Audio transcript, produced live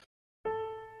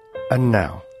And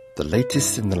now, the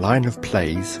latest in the line of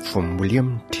plays from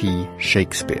William T.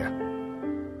 Shakespeare.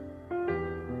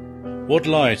 What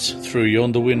light through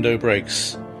yonder window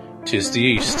breaks? 'Tis the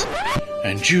east,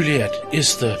 and Juliet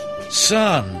is the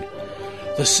sun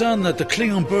that the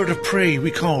Klingon bird of prey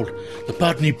we called the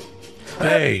Botany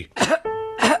Bay.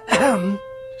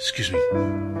 Excuse me.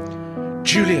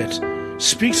 Juliet,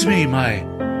 speak to me, my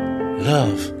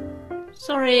love.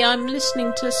 Sorry, I'm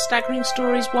listening to Staggering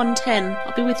Stories 110.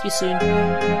 I'll be with you soon.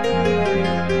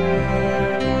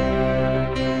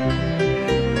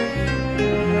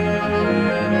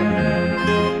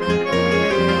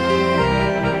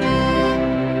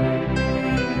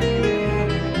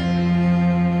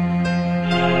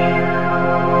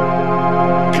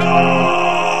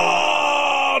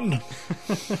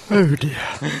 Oh dear.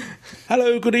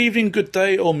 Hello, good evening, good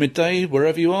day, or midday,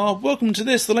 wherever you are. Welcome to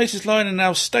this, the latest line in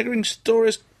our Staggering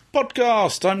Stories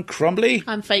podcast. I'm Crumbly.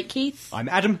 I'm Fake Keith. I'm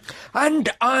Adam. And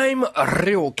I'm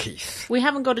Real Keith. We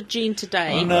haven't got a Jean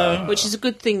today, Oh, no. which is a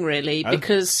good thing, really,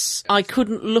 because I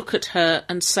couldn't look at her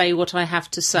and say what I have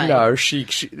to say. No,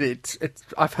 it's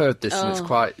I've heard this and it's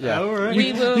quite, yeah. Oh, right.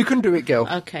 You can do it, girl.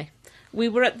 Okay. We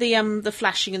were at the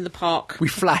flashing in the park. We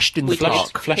flashed in the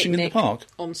park. Flashing in the picnic park?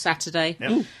 on Saturday.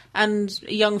 Yep. And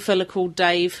a young fella called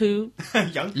Dave, who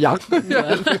Young.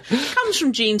 comes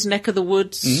from Jean's neck of the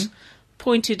woods,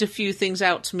 pointed a few things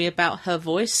out to me about her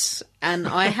voice, and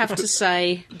I have to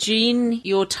say, Jean,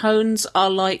 your tones are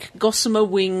like gossamer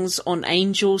wings on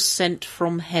angels sent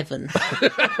from heaven.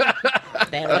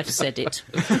 There, I've said it.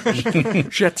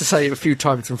 She had to say it a few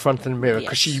times in front of the mirror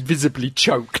because she visibly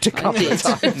choked a couple of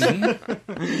times.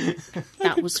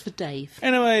 That was for Dave.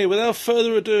 Anyway, without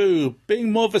further ado,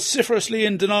 being more vociferously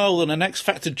in denial than an X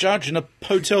Factor judge in a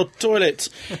hotel toilet,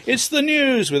 it's the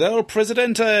news with El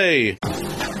Presidente.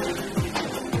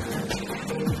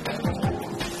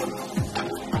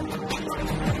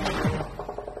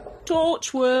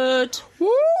 Torchwood.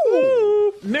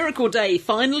 Woo! Miracle Day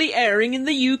finally airing in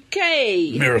the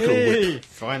UK. Miracle Whip.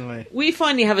 Finally. We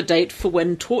finally have a date for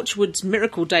when Torchwood's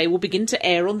Miracle Day will begin to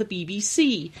air on the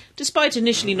BBC. Despite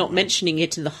initially not mentioning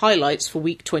it in the highlights for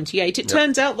week 28, it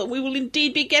turns out that we will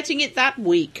indeed be getting it that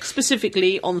week,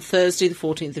 specifically on Thursday the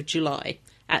 14th of July.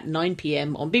 At 9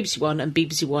 p.m. on BBC One and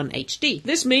BBC One HD.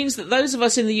 This means that those of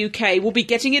us in the UK will be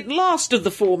getting it last of the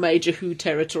four major Who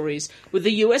territories, with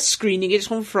the US screening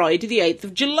it on Friday the 8th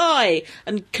of July,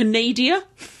 and Canada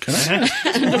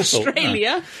and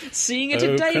Australia seeing it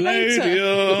a day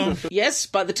later. Yes,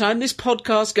 by the time this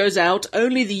podcast goes out,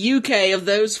 only the UK of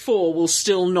those four will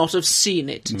still not have seen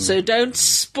it. So don't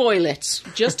spoil it.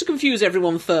 Just to confuse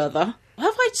everyone further,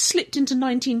 have I slipped into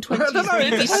 1920s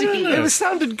BBC? It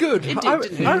sounded good. It did,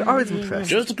 didn't it? I was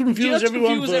impressed. Just to confuse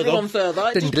everyone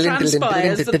further. It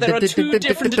transpires that there are two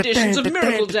different editions of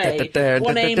Miracle Day.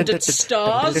 One aimed at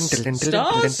stars, and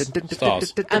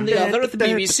the other at the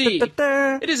BBC.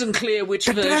 It isn't clear which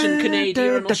version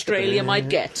Canada and Australia might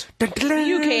get. The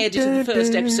UK edit of the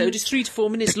first episode is 3 to 4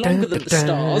 minutes longer than the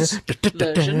stars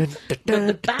version, but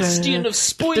the bastion of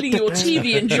spoiling your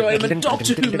TV enjoyment,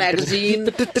 Doctor Who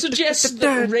magazine, suggests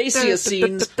that racier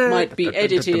scenes might be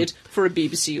edited for a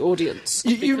BBC audience.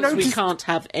 Because we can't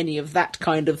have any of that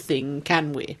kind of thing,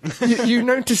 can we? You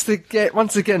notice that,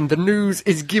 once again, the news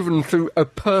is given through a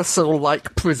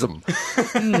Purcell-like prism.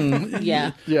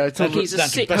 Yeah. Yeah, it's Like he's a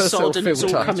sick sod and it's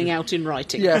all coming out in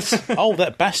writing. Yes. Oh,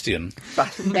 that Bastion.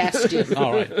 Bastion.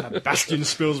 All right. Bastion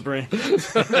Spilsbury.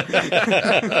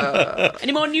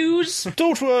 Any more news?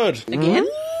 Torchwood. Again?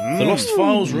 The Lost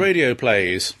Files radio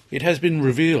plays. It has been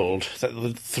revealed that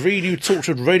the 3 new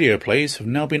Torchwood radio plays have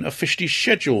now been officially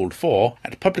scheduled for,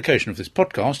 at publication of this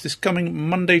podcast, this coming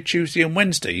Monday, Tuesday and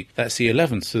Wednesday. That's the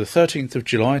 11th to the 13th of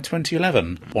July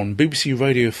 2011, on BBC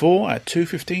Radio 4 at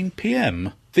 2:15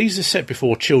 p.m. These are set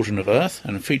before Children of Earth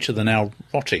and feature the now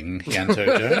rotting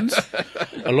Yanto Jones,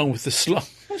 along with the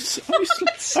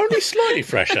only slightly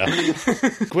fresher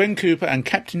Gwen Cooper and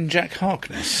Captain Jack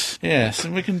Harkness. Yes,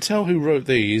 and we can tell who wrote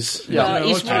these. Well,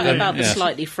 he's right about the Yes.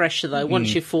 slightly fresher, though.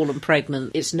 Once you've fallen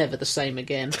pregnant, it's never the same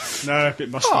again. No, it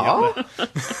must be up there.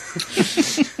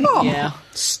 Yeah,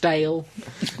 stale.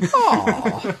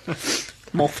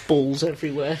 Mothballs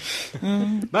everywhere.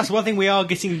 That's one thing we are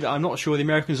getting that I'm not sure the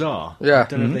Americans are. Yeah. I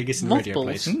don't know if they're getting the radio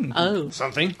Mothballs? plays. Oh.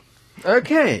 Something.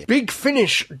 Okay. Big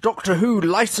Finish Doctor Who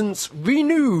licence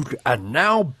renewed, and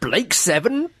now Blake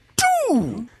 7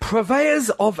 2. Purveyors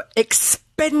of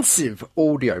expensive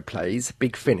audio plays,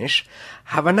 Big Finish,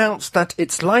 have announced that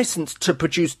its license to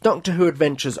produce Doctor Who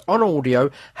adventures on audio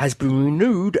has been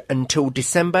renewed until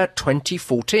December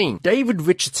 2014. David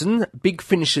Richardson, Big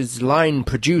Finish's line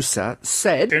producer,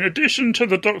 said, "In addition to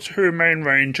the Doctor Who main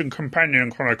range and companion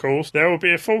chronicles, there will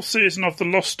be a full season of the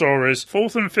Lost Stories,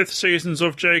 4th and 5th seasons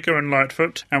of Jago and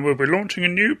Lightfoot, and we'll be launching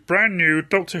a brand new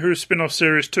Doctor Who spin-off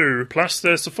series too. Plus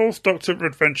there's the 4th Doctor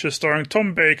adventure starring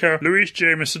Tom Baker, Louise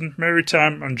Jameson, Mary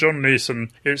Tam and John Leeson.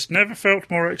 It's never felt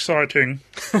more exciting."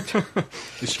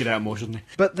 He should get out more, shouldn't he?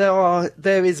 But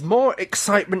there is more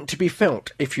excitement to be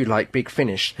felt, if you like Big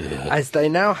Finish, as they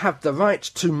now have the right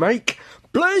to make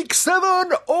Blake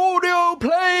 7 audio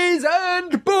plays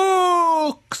and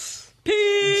books!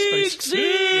 Pigs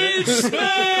in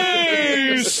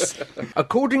space!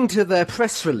 According to their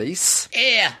press release,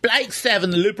 Blake 7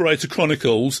 The Liberator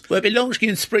Chronicles will be launching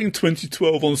in spring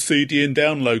 2012 on CD and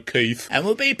download, Keith, and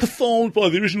will be performed by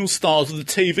the original stars of the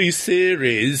TV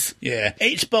series.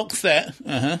 Each box set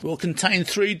will contain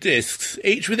 3 discs,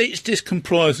 each with each disc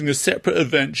comprising a separate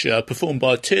adventure performed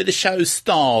by 2 of the show's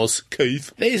stars,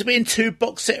 Keith. These will be in 2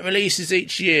 box set releases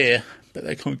each year, but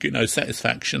they can't get no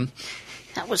satisfaction.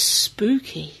 That was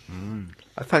spooky.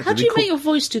 How do you make your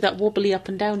voice do that wobbly up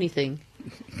and downy thing?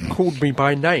 Called me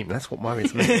by name, that's what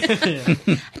worries me. I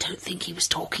don't think he was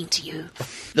talking to you.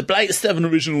 The Blake 7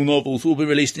 original novels will be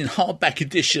released in hardback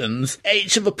editions,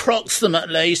 each of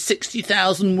approximately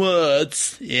 60,000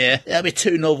 words. There'll be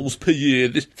 2 novels per year.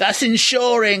 That's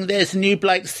ensuring there's a new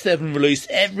Blake 7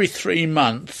 released every 3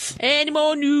 months. Any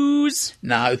more news?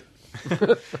 No.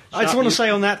 I just want to say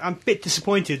on that, I'm a bit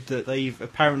disappointed that they've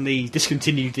apparently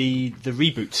discontinued the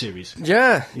reboot series. In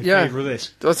favour of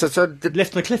this. So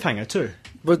Left on a cliffhanger too.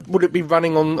 would it be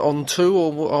running on 2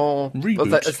 or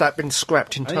Reboot. has that been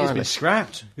scrapped I think entirely? it's been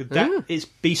scrapped. It's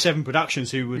B7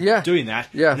 Productions who were doing that.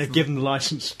 Yeah. And they've given the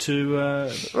licence to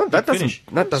that Finish.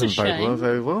 doesn't That's a bode shame. well,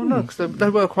 very well. No, because they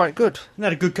were quite good. And they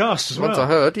had a good cast as well. Once I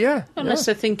heard, Unless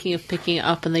they're thinking of picking it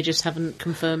up and they just haven't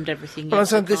confirmed everything yet. Well,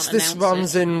 so they this can't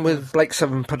runs announce it. in with Blake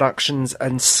 7 Productions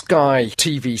and Sky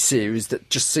TV series that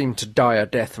just seem to die a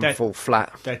death and fall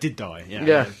flat. They did die,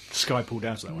 Yeah. Sky pulled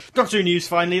out of that one. Doctor Who news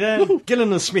finally there.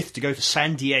 Gillan and Smith to go to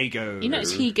San Diego. You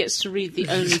notice he gets to read the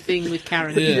only thing with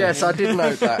Karen. Yes, I did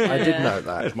note that. I did note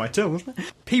that. That's my turn, wasn't it?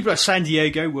 People at San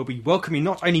Diego will be welcoming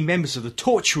not only members of the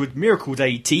Torchwood Miracle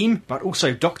Day team, but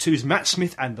also Doctor Who's Matt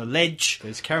Smith and The Ledge.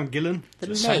 There's Karen Gillan The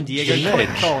to San Ledge. Diego The Comic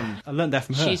Ledge. Con. I learned that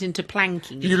from her. She's into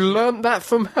planking. You learnt that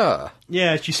from her?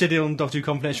 Yeah, she said it on Doctor Who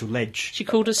Confidential, Ledge. She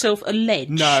called herself a ledge.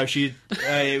 No,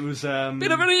 it was...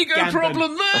 Bit of an ego Gambon.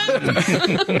 problem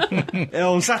there.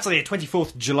 On Saturday,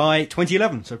 24th July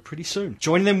 2011, so pretty soon.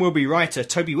 Joining them will be writer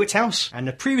Toby Whithouse and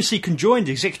the previously conjoined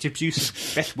executive producers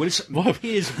Beth Willis and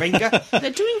Piers Wenger.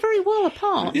 They're doing very well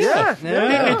apart.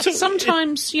 Yeah.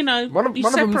 Sometimes, you One of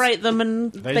them's- separate them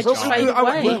and they just die. fade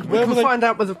away. We can find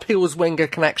out whether Piers Wenger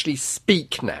can actually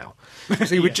speak now. So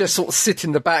he would just sort of sit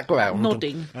in the background.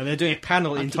 Nodding. And they're doing a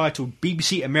panel entitled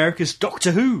BBC America's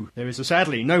Doctor Who. There is,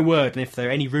 sadly, no word on if there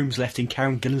are any rooms left in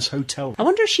Karen Gillan's hotel. I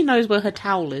wonder if she knows where her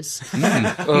towel is.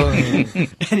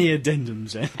 Any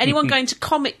addendums there? Anyone going to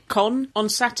Comic Con on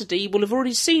Saturday will have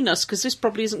already seen us because this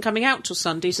probably isn't coming out till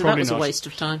Sunday, so Probably that was not. a waste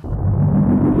of time.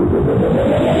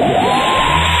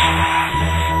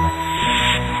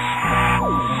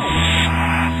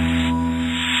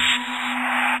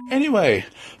 Anyway,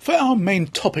 for our main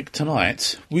topic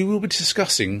tonight, we will be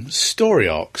discussing story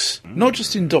arcs, not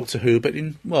just in Doctor Who, but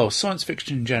in, science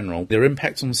fiction in general, their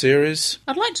impact on series.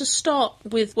 I'd like to start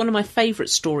with one of my favourite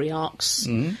story arcs.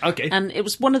 Okay. And it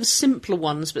was one of the simpler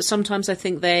ones, but sometimes I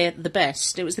think they're the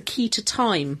best. It was the Key to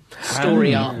Time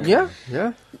story arc. Yeah.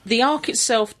 The arc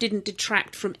itself didn't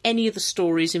detract from any of the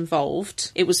stories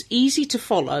involved. It was easy to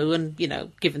follow, and,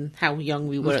 given how young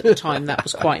we were at the time, that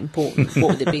was quite important,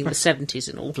 what with it being the 70s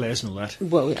and all. Flares and all that.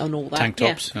 Well, and all that. Tank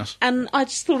tops, yes. And I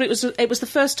just thought it was the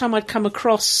first time I'd come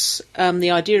across the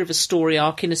idea of a story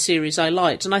arc in a series I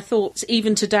liked, and I thought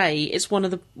even today it's one of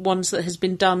the ones that has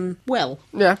been done well.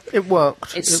 Yeah, it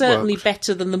worked. It's It certainly worked.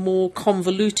 better than the more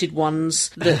convoluted ones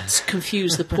that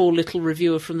confuse the poor little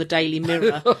reviewer from the Daily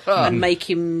Mirror and make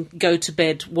him go to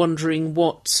bed wondering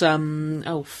what...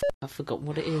 I've forgotten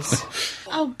what it is.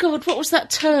 Oh, God, what was that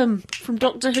term from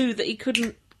Doctor Who that he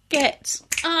couldn't get?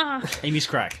 Amy's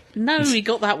crack. No, he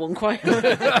got that one quite.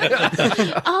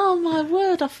 Oh, my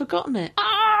word, I've forgotten it.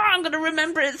 I'm going to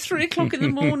remember it at 3 o'clock in the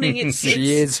morning.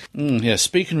 She is. Yeah,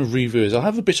 speaking of reviewers, I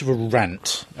have a bit of a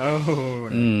rant. Oh,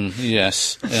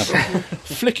 Yes. Yeah.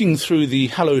 Flicking through the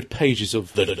hallowed pages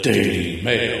of the Daily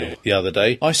Mail the other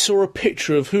day, I saw a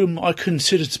picture of whom I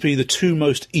consider to be the 2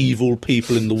 most evil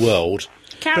people in the world.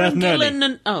 Karen Bernardi.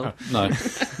 Gillan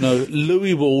and... No,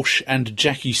 Louis Walsh and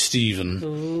Jackie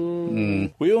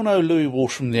Stephen. We all know Louis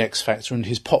Walsh from The X Factor and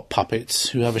his pop puppets,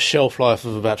 who have a shelf life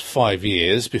of about 5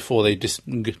 years before they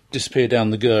disappear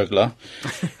down the gurgler.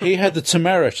 He had the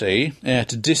temerity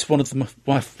to diss one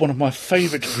of my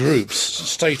favourite groups,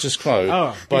 Status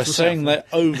Quo, by saying they're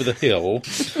over the hill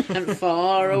and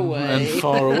far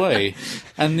away.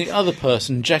 And the other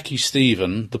person, Jackie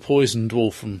Stephen, the poisoned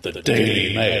wolf from the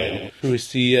Daily Mail, who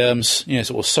is the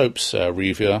sort of soaps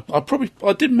reviewer.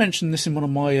 I did mention this in one of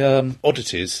my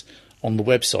oddities on the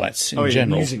websites in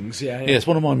general. Musings, yeah. Yeah, it's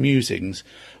one of my musings,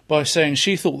 by saying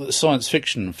she thought that science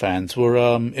fiction fans were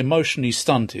emotionally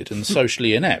stunted and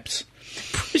socially inept.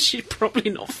 She's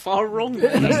probably not far wrong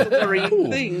there. That's the very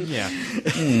thing.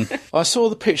 Yeah. I saw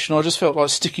the picture and I just felt like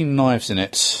sticking knives in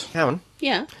it. Helen,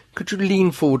 Yeah. could you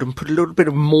lean forward and put a little bit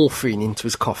of morphine into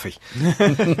his coffee?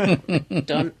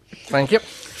 Done. Thank you.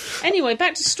 Anyway,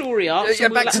 back to story arcs. Yeah,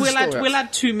 back to the story arcs. We'll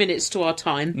add 2 minutes to our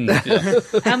time.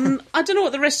 I don't know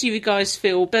what the rest of you guys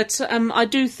feel, but I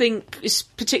do think,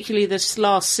 particularly this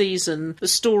last season, the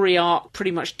story arc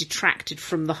pretty much detracted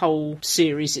from the whole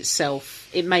series itself.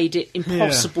 It made it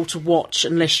impossible to watch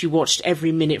unless you watched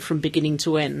every minute from beginning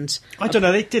to end. I don't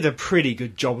know, they did a pretty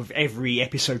good job of every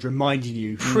episode reminding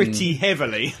you pretty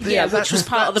heavily. Yeah, which was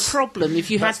part of the problem.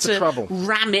 If you had that's the to trouble.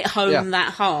 ram it home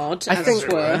that hard, as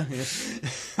it were.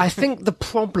 I think the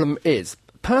problem is,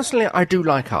 personally, I do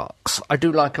like arcs. I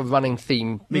do like a running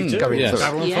theme going yes. through.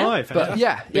 Babylon Yeah. 5. But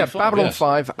Babylon yes.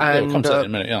 5 Yeah, we'll and come to that in a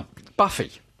minute, yeah.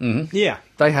 Buffy. Yeah.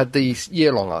 They had the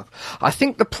year-long arc. I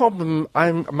think the problem,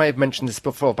 I may have mentioned this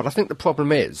before, but I think the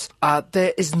problem is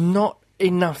there is not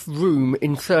enough room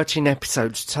in 13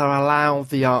 episodes to allow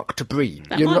the arc to breathe.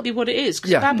 That might be what it is,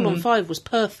 because Babylon 5 was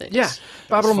perfect. Yeah,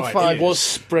 Babylon 5 was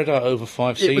spread out over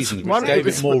 5 seasons, which gave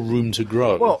it more room to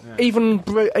grow. Well, even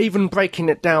breaking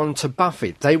it down to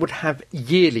Buffy, they would have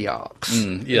yearly arcs,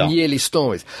 and yearly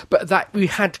stories. But that we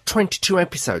had 22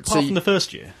 episodes. Apart from the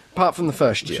first year. Apart from the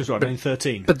first year. Which was what, only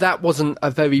 13. But that wasn't a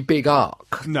very big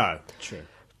arc. No, true.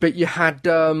 But you had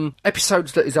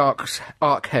episodes that is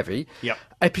arc heavy,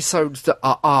 episodes that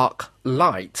are arc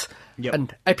light,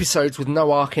 and episodes with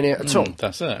no arc in it at all.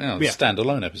 That's it,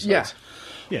 standalone episodes.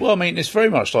 Yeah. Well, I mean, it's very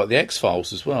much like the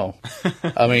X-Files as well.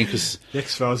 I mean, because... The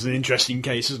X-Files is an interesting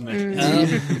case, isn't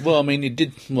it? well, I mean, it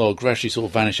did, gradually sort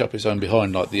of vanish up its own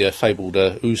behind, like the fabled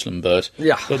Uslan bird.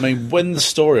 Yeah. But, I mean, when the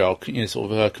story arc,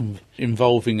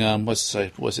 involving,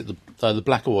 the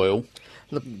black oil...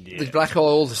 The black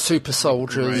oil, the super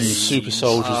soldiers,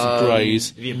 the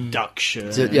Greys, the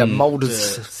abduction,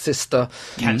 Mulder's sister,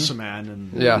 Cancerman,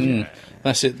 and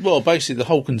that's it. Well, basically, the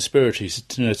whole conspiracy is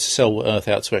to sell Earth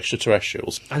out to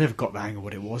extraterrestrials. I never got the hang of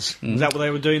what it was. Was that what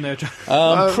they were doing? They were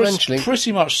eventually,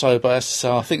 pretty much so. But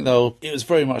I think it was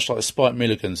very much like Spike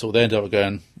Milligan. So they ended up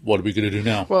going, "What are we going to do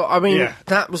now?" Well, I mean,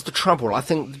 that was the trouble. I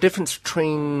think the difference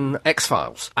between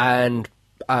X-Files and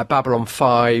Babylon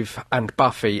 5 and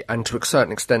Buffy, and to a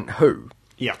certain extent Who,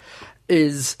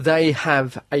 is they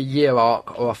have a year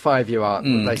arc or a 5-year arc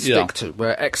that they stick to,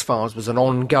 where X-Files was an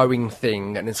ongoing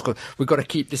thing, and we've got to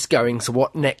keep this going, so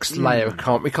what next layer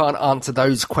we can't answer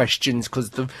those questions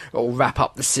because it'll wrap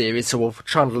up the series, so we'll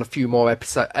trundle a few more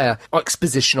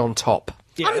exposition on top.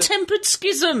 Untempered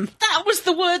schism. That was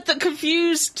the word that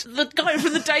confused the guy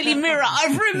from the Daily Mirror.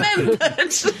 I've remembered.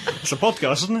 It's a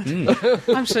podcast, isn't it?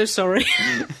 I'm so sorry.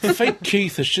 Fake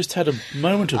Keith has just had a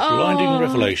moment of blinding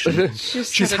revelation.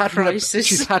 She's had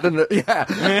an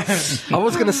I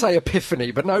was going to say epiphany,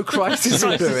 but no, crisis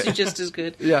will do Crisis it. is just as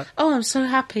good. Yeah. Oh, I'm so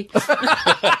happy.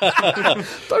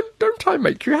 Don't I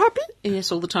make you happy?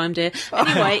 Yes, all the time, dear.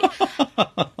 Anyway,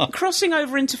 crossing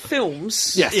over into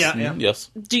films. Yes. Yes.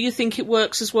 Do you think it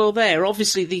works as well there?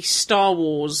 Obviously, the Star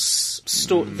Wars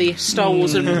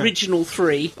original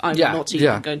 3. I'm not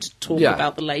even going to talk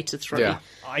about the later 3. Yeah.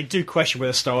 I do question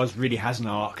whether Star Wars really has an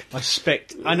arc.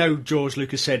 I know George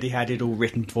Lucas said he had it all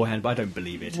written beforehand, but I don't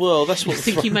believe it. Well, that's what I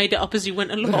think he made it up as he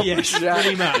went along. Yes,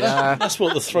 pretty much. That's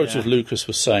what the throat of Lucas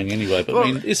was saying anyway. But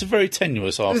I mean, it's a very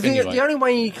tenuous arc anyway. The only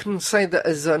way you can say that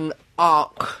as an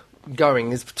arc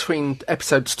going is between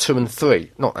episodes 2 and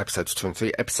 3. Not episodes 2 and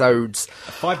 3, episodes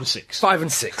 5 and 6. 5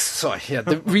 and 6, sorry,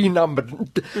 the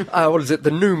renumbered,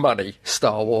 the new money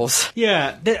Star Wars.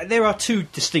 Yeah, there are two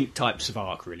distinct types of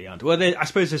arc, really. Well, I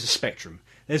suppose there's a spectrum.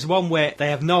 There's one where they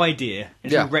have no idea.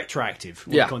 It's Yeah. all retroactive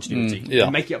with Yeah. continuity. yeah.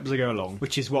 They make it up as they go along,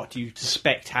 which is what you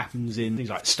suspect happens in things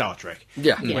like Star Trek.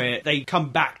 Yeah. Where they come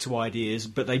back to ideas,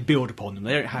 but they build upon them.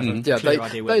 They don't have a Yeah, clear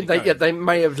idea where they're going. they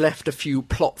may have left a few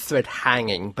plot thread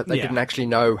hanging, but they Yeah. didn't actually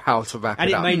know how to wrap And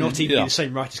it it up. may not even Yeah. be the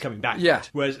same writers coming back. Yeah.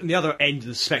 Whereas on the other end of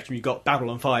the spectrum, you've got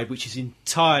Babylon 5, which is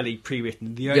entirely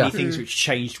pre-written. The only Yeah. things which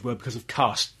changed were because of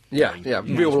cast. Yeah, yeah.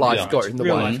 Real life Yeah. got in the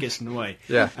Real way. life gets in the way.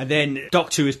 Yeah. And then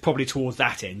Doctor Who is probably towards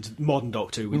that end. Modern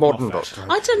Doctor Who. With Modern Moffat. Doctor.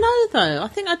 I don't know though. I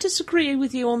think I disagree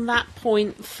with you on that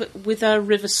point with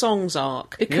River Songs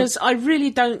arc, because I really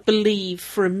don't believe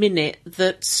for a minute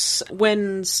that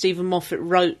when Stephen Moffat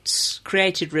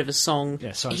created River Song,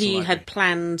 Yeah, sounds he like had it.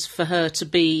 planned for her to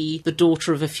be the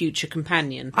daughter of a future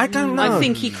companion. I don't know. I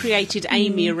think he created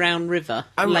Amy around River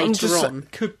I'm later just- on.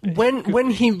 When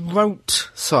he wrote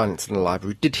Silence in the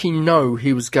Library, did he know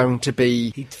he was going to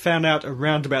be... He found out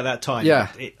around about that time. Yeah.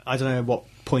 I don't know what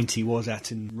point he was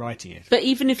at in writing it. But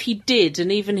even if he did,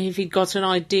 and even if he'd got an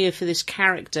idea for this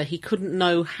character, he couldn't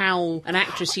know how an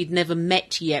actress he'd never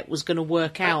met yet was going to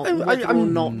work out, whether or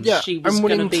not she was I'm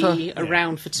going to willing be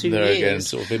around for 2 There years. again,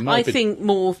 sort of, it might I be- think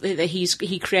more that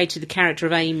he created the character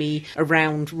of Amy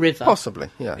around River. Possibly,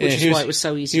 yeah. Which is why it was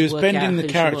so easy He was to work bending out the who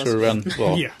she character was. around.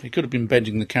 Well, Yeah. he could have been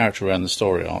bending the character around the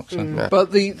story arc. So. Yeah.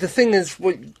 But the thing is,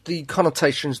 the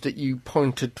connotations that you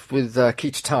pointed with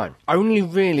Key to Time, only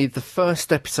really the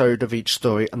first episode of each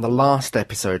story and the last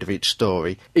episode of each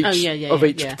story, each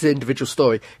individual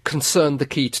story, concerned the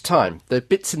Key to Time. The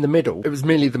bits in the middle, it was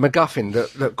merely the MacGuffin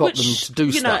that got them to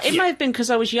do stuff. It may have been because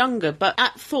I was younger, but I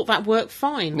thought that worked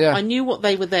fine. Yeah. I knew what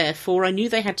they were there for. I knew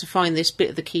they had to find this bit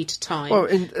of the Key to Time. Well,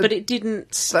 but it didn't.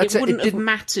 That's It it, wouldn't it have didn't-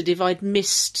 mattered if I'd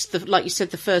missed like you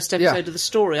said, the first episode of the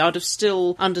story. I'd have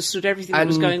still understood everything that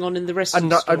was going on in the rest of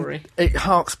the story. It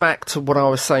harks back to what I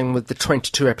was saying with the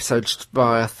 22 episodes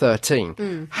via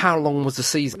 13. How long was the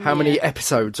season? How many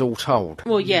episodes all told?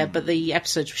 Well, yeah, but the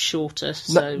episodes were shorter,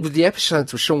 so... No, the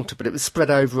episodes were shorter, but it was spread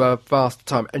over a vast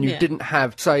time, and you Yeah. didn't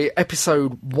have, say,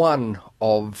 episode 1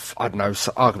 of, I don't know,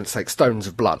 for argument's sake, Stones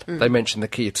of Blood. They mentioned the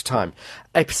Key to Time.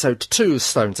 Episode 2 of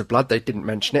Stones of Blood, they didn't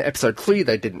mention it. Episode 3,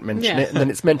 they didn't mention Yeah. it, and then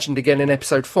it's mentioned again in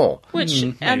episode 4. Which,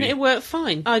 and it worked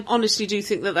fine. I honestly do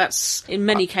think that that's, in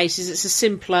many cases, it's a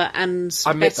simpler and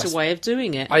I admit better that's- way of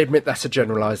doing it. I admit that's a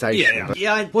generalisation. Yeah, but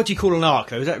yeah. What do you call an arc,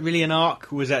 though? Is that really an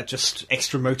arc, or is that just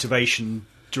extra motivation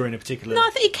during a particular... No, I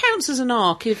think it counts as an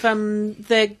arc if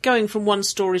they're going from one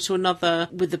story to another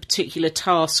with the particular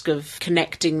task of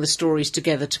connecting the stories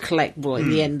together to collect, well, in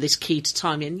the end, this Key to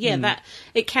Time. And that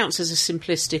it counts as a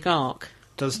simplistic arc.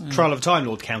 Does Trial of a Time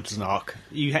Lord count as an arc?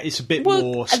 It's a bit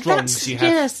more strong that's- because you have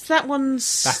yes, that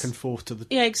one's back and forth to the...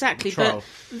 Yeah, exactly. trial.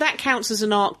 But that counts as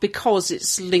an arc because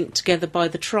it's linked together by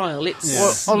the trial.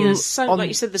 It's Well, like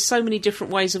you said, there's so many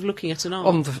different ways of looking at an arc.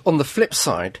 on the flip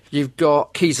side, you've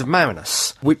got Keys of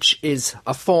Marinus, which is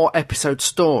a 4-episode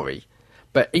story,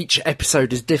 but each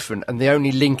episode is different, and the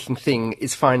only linking thing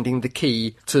is finding the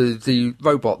key to the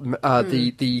robot,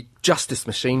 the Justice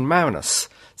Machine Marinus.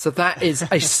 So that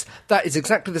is that is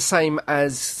exactly the same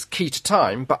as Key to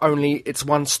Time, but only it's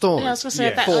one story. Yeah, I was going to say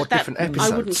Yeah. Four different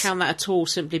episodes. I wouldn't count that at all,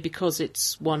 simply because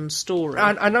it's one story.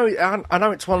 I know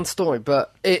it's one story,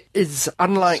 but it is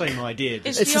unlike. Same idea.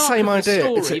 It's It's the the same arc of the idea.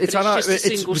 story, It's but it's unlike- just a it's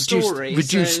single reduced, story,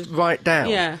 reduced so- right down.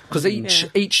 Yeah. Because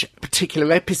each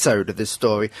particular episode of this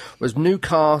story was new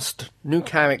cast, new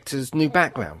characters, new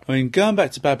background. I mean, going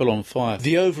back to Babylon 5,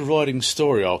 the overriding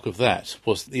story arc of that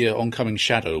was the oncoming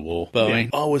Shadow War. But I mean,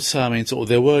 I would say, sort of,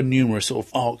 there were numerous sort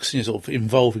of arcs, sort of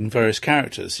involving various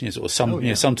characters. Sort of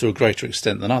some, some to a greater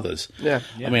extent than others. Yeah.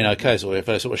 I mean, okay, sort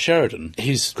of Sheridan,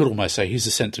 could almost say he's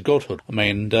ascent to godhood. I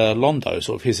mean, Londo,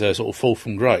 sort of his sort of fall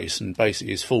from grace, and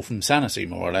basically his fall from sanity,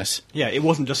 more or less. Yeah, it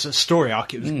wasn't just a story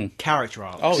arc, it was character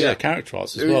arcs. Oh yeah, character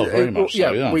arcs as well, very much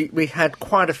so. Yeah, we had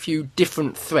quite a few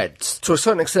different threads. To a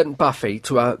certain extent, Buffy,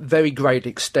 to a very great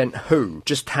extent, Who,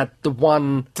 just had the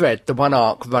one thread, the one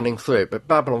arc running through it. But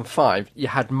Babylon 5, you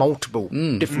had multiple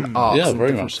different arcs Yeah, and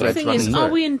very different much so. The threads thing running is, through are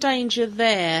it. we in danger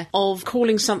there of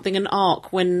calling something an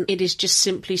arc when it is just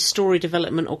simply story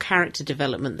development or character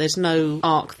development? There's no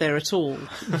arc there at all.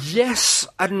 Yes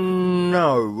and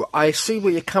no. I see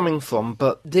where you're coming from,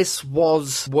 but this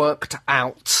was worked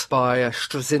out by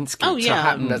Straczynski Oh to yeah,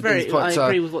 happen at these I points.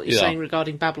 agree with what you're saying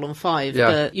regarding Babylon 5,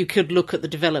 that you could look at the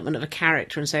development of a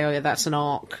character and say, oh yeah, that's an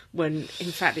arc, when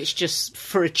in fact it's just,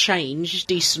 for a change,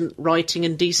 decent writing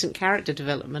and decent character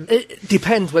development. It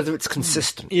depends whether it's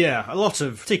consistent. Yeah, a lot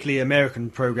of, particularly American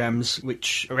programs,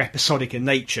 which are episodic in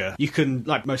nature, you can,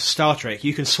 like most Star Trek,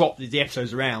 you can swap the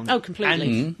episodes around. Oh,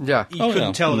 completely. And Yeah. you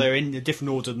couldn't tell they're in a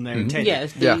different order than they're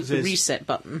intended. Yeah, the reset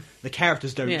button. The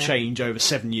characters don't Yeah. change over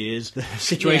 7 years. The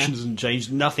situation doesn't change.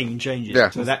 Nothing changes. Yeah.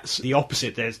 So that's the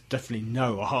opposite. There's definitely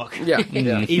no arc. Yeah,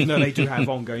 yeah. Even though they do have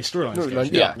ongoing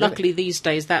storylines. Yeah. Luckily, these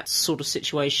days, that sort of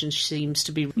situation seems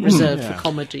to be reserved for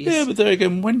comedies. Yeah, but there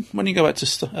again, when you go back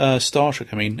to Star Trek,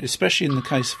 I mean, especially in the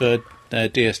case of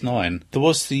DS9, there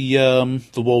was the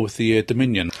war with the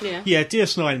Dominion. Yeah,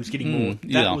 DS9 was getting more. That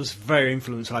yeah. was very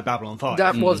influenced by Babylon 5.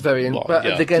 That was very... Well, but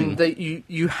yeah. again,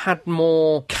 you had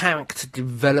more character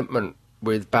development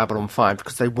with Babylon 5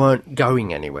 because they weren't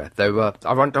going anywhere. They were,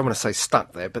 I don't want to say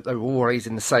stuck there, but they were always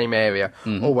in the same area,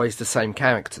 always the same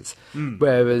characters.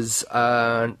 Whereas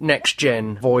Next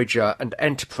Gen, Voyager and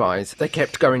Enterprise, they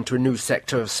kept going to a new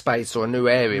sector of space or a new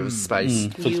area of space.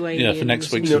 For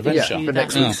next week's adventure. Yeah, for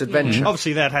next week's adventure.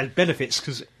 Obviously, that had benefits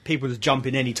because people just jump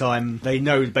in any time. They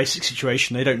know the basic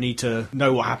situation. They don't need to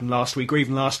know what happened last week or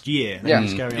even last year. They can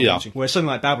just carry on watching. Whereas something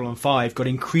like Babylon 5 got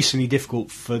increasingly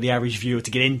difficult for the average viewer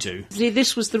to get into. See,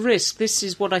 this was the risk. This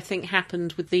is what I think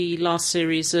happened with the last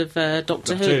series of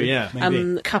Doctor Who. Yeah,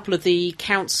 maybe. A couple of the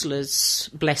counsellors,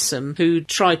 bless them, who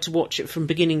tried to watch it from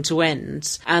beginning to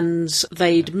end, and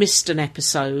they'd missed an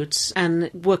episode and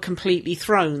were completely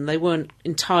thrown. They weren't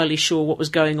entirely sure what was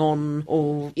going on,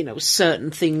 or, you know,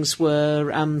 certain things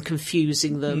were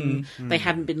confusing them. They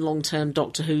hadn't been long-term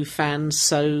Doctor Who fans,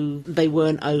 so they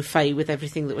weren't au fait with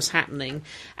everything that was happening,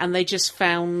 and they just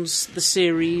found the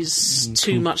series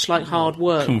too much like hard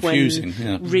work. Confusing,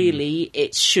 when really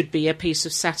it should be a piece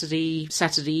of Saturday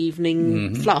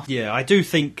evening fluff. Yeah, I do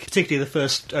think, particularly the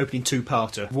first opening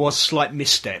two-parter, was a slight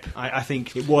misstep. I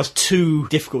think it was too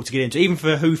difficult to get into. Even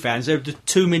for Who fans, there were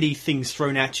too many things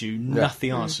thrown at you,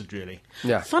 nothing answered, really.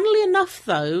 Yeah. Funnily enough,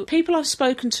 though, people I've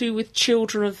spoken to with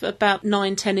children of about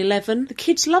 9, 10, 11, the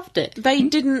kids loved it. They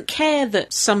didn't care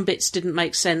that some bits didn't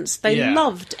make sense. They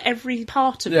loved every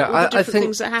part of it, all the different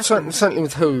things that happened. Certainly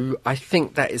with Who, I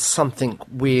think that is something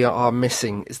we are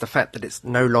missing, is the fact that it's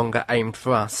no longer aimed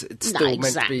for us. It's still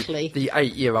meant to be the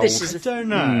 8-year-old.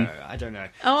 I don't know.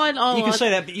 You can say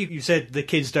that, but you said the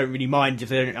kids don't really mind if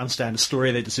they don't understand the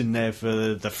story. They're just in there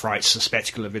for the frights, the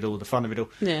spectacle of it all, the fun of it all.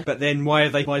 Yeah. But then why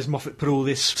has Moffat put all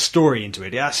this story into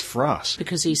it? That's for us.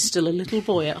 Because he's still a little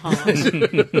boy at heart.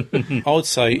 I would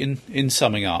say, in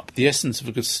summing up, the essence of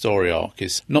a good story arc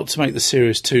is not to make the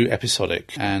series too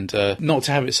episodic and not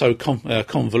to have it so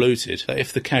convoluted that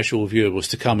if the casual viewer was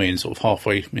to come in sort of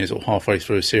halfway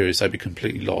through a series, they'd be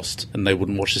completely lost and they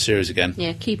wouldn't watch the series again.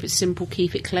 Yeah, keep it simple,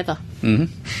 keep it clever.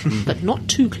 But not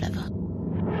too clever.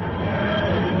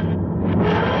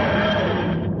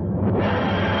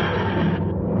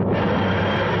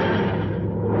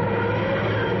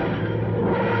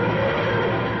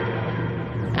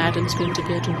 Adam's going to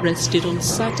get arrested on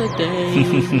Saturday.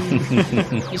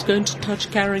 He's going to touch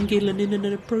Karen Gillan in an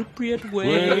inappropriate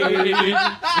way.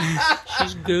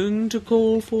 She's going to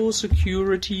call for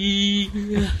security.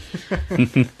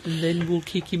 And then we'll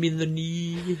kick him in the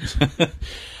knee.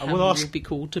 And we'll be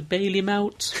called to bail him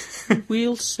out.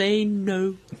 We'll say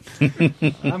no. I'm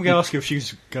going to ask you if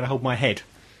she's going to hold my head.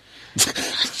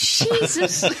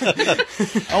 Jesus.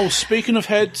 Oh, speaking of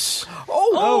heads...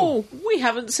 Oh, we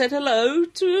haven't said hello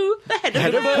to the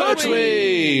head of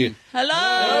Pertwee!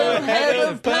 Hello, head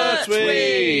of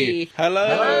Pertwee!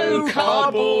 Hello,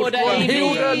 cardboard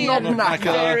Hilda Amy! Knobnacker.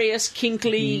 Various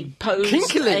kinkly posed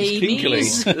Kinkley.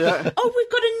 Amy's. Oh,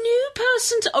 we've got a new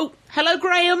person to... Oh, hello,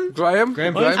 Graham. Graham.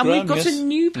 And we've got yes. a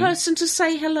new person to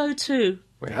say hello to.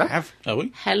 We have. Are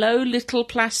we? Hello, little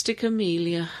plastic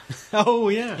Amelia. Oh,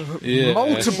 yeah.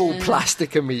 Multiple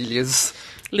plastic Amelias.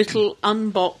 Little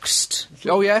unboxed.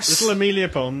 Oh, yes. Little Amelia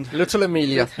Pond. Little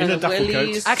Amelia. In a duffel coat.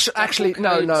 wellies, Actually,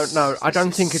 duffel no. coats. I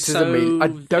don't think it is So Amelia. I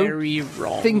very don't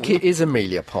wrong. think it is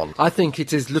Amelia Pond. I think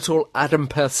it is little Adam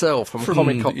Purcell from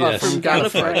Comic Con. yes. From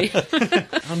Gallifrey.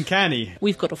 Gallifrey. Uncanny.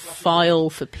 We've got a file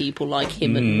for people like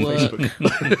him at work.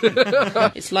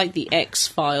 It's like the X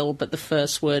file, but the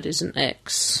first word isn't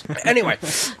X. Anyway,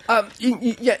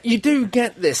 you do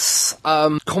get this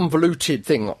convoluted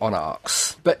thing on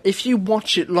arcs, but if you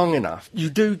watch it long enough, you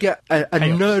do get a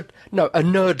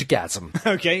nerdgasm.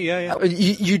 Okay, yeah.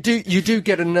 You do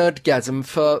get a nerdgasm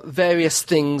for various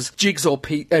things. Jigsaw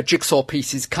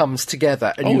pieces comes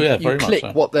together, and you click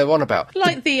what they're on about.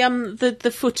 Like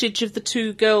the footage of the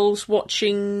two girls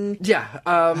watching.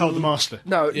 Hold the Master.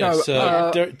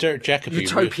 Derek Jacobi.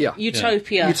 Utopia.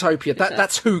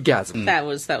 That's whogasm. That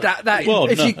was. A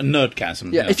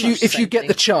nerdgasm. Yeah, if you get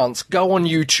the chance, go on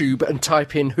YouTube and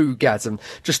type in whogasm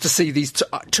just to see these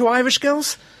two Irish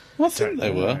girls. I think they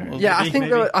were.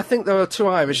 I think there were two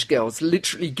Irish girls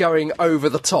literally going over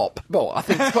the top. Well, I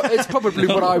think it's probably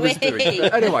what I was doing.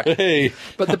 Anyway,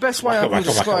 but the best way I can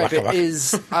describe it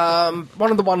is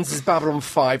one of the ones is Babylon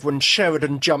 5 when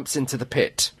Sheridan jumps into the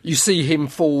pit. You see him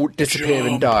fall, disappear,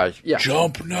 and die. Yeah,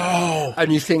 jump now,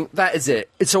 and you think that is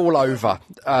it. It's all over.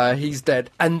 He's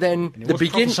dead. And then the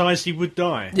beginning. Prophesized he would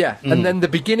die. Yeah, and then the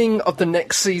beginning of the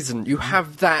next season, you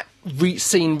have that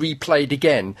scene replayed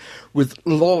again with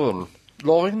Lauren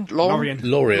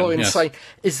yes. saying,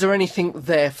 is there anything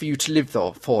there for you to live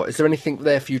for? Is there anything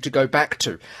there for you to go back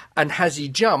to? And as he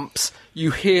jumps,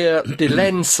 you hear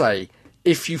Delenn say,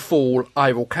 if you fall,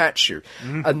 I will catch you.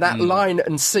 And that line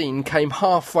and scene came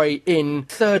halfway in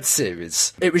third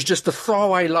series. It was just a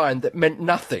throwaway line that meant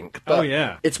nothing. But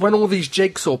it's when all these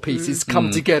jigsaw pieces come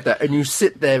together and you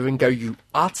sit there and go, you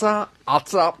utter.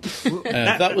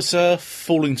 That was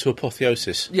falling to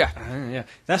apotheosis. Yeah.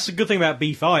 That's the good thing about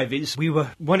B5 is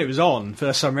when it was on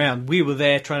first time round, we were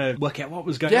there trying to work out what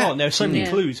was going on. There were so many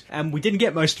clues, and we didn't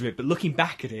get most of it. But looking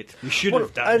back at it, we should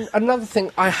have done. Another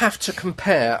thing I have to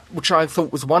compare, which I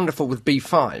thought was wonderful with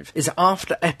B5, is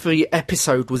after every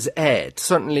episode was aired.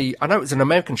 Certainly, I know it was an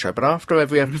American show, but after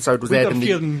every episode was aired in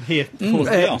the UK,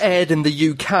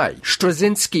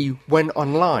 Straczynski went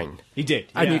online. He did.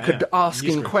 And you could ask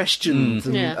him questions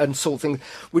and sort of things,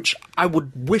 which I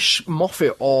would wish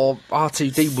Moffat or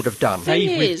RTD would have done.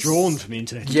 They've withdrawn from the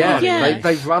internet.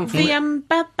 They've run from it.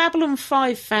 Babylon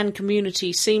 5 fan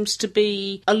community seems to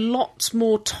be a lot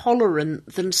more tolerant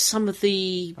than some of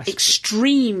the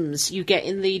extremes you get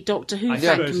in the Doctor Who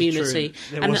fan community.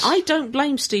 And I don't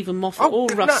blame Stephen Moffat or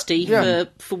Rusty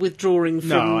for withdrawing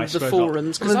from the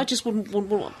forums, because I just wouldn't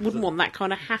want that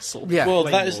kind of hassle. Yeah. Well,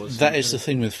 that is the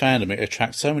thing with fandom. It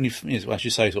attracts so many, as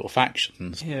you say, sort of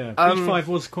factions. Yeah, B5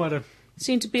 was quite a...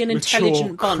 Seemed to be an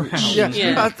intelligent bunch.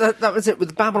 That was it.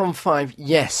 With Babylon 5,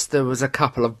 yes, there was a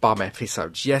couple of bum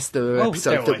episodes. Yes, there were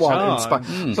episodes that weren't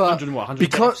inspired. But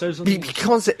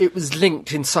because it was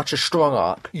linked in such a strong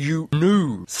arc, you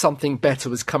knew something better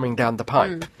was coming down the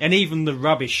pipe. And even the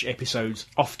rubbish episodes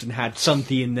often had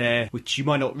something in there which you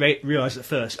might not realise at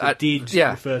first, but did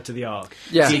refer to the arc.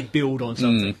 Did build on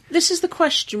something. This is the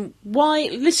question. Why,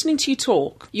 listening to you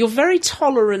talk, you're very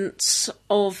tolerant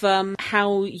of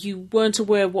how you weren't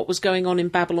aware of what was going on in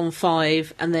Babylon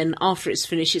 5, and then after it's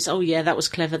finished it's that was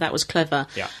clever.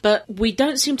 But we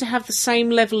don't seem to have the same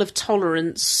level of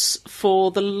tolerance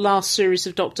for the last series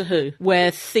of Doctor Who,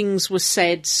 where things were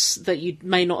said that you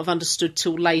may not have understood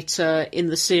till later in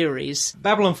the series.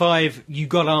 Babylon 5, you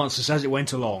got answers as it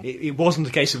went along. It wasn't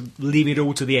a case of leaving it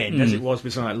all to the end as it was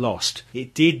with something like Lost.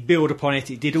 It did build upon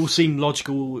it did all seem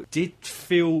logical, it did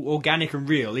feel organic and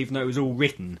real, even though it was all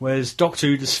written, whereas Doctor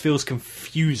Who just feels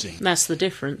confusing. That's the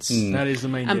difference. That is the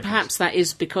main difference. And perhaps that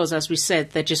is because, as we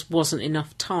said, there just wasn't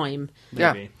enough time.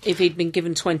 Maybe. If he'd been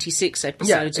given 26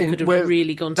 episodes, it could have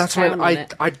really gone to town on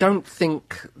it. I don't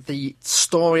think the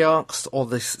story arcs or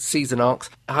the season arcs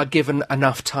are given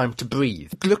enough time to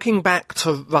breathe. Looking back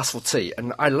to Russell T,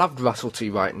 and I loved Russell T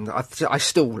writing,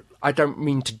 I don't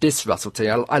mean to diss Russell T.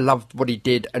 I loved what he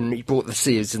did, and he brought the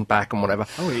series back and whatever.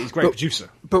 Oh, he's a great producer.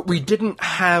 But we didn't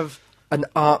have an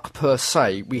arc per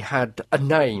se. We had a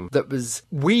name that was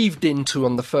weaved into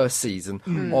on the first season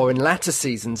or in latter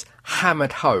seasons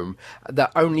hammered home that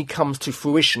only comes to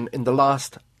fruition in the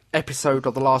last episode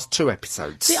or the last two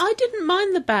episodes. See, I didn't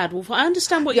mind the Bad Wolf. I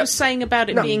understand what you're saying about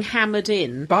it being hammered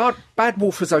in. Bad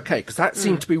Wolf was okay, because that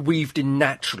seemed to be weaved in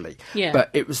naturally. Yeah. But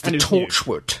it was the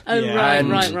Torchwood.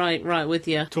 Right, with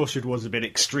you. Torchwood was a bit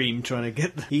extreme, trying to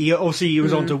get... He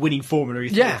was on to winning formula, he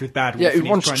thought, with Bad Wolf. Yeah, he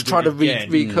wanted to try to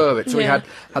recur it, so he had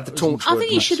the Torchwood. I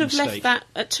think he should have left that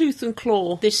at Tooth and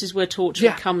Claw. This is where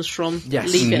Torchwood comes from.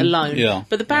 Yes. Leave it alone. Yeah.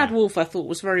 But the Bad Wolf, I thought,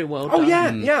 was very well done. Oh,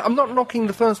 yeah, I'm not knocking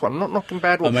the first one. I'm not knocking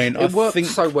Bad Wolf. mean, it worked think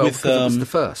so well with, because it was the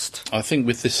first. I think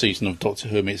with this season of Doctor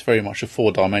Who, it's very much a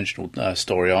four-dimensional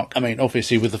story arc. I mean,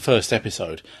 obviously with the first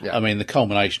episode, the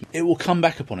culmination, it will come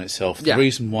back upon itself. The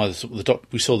reason why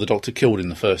we saw the Doctor killed in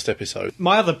the first episode.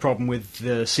 My other problem with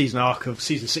the season arc of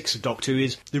season 6 of Doctor Who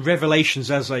is the revelations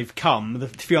as they've come, the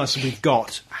few answers we've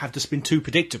got, have just been too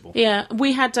predictable. Yeah,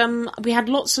 we had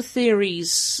lots of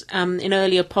theories in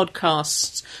earlier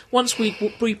podcasts. Once we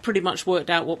pretty much worked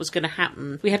out what was going to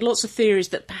happen, we had lots of theories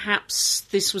that perhaps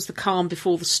this was the calm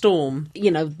before the storm.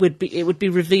 You know, it would be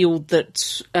revealed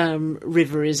that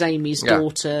River is Amy's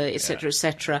daughter, etc.,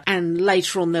 etc., and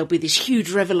later on there'll be this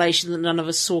huge revelation that none of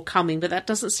us saw coming, but that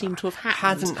doesn't seem to have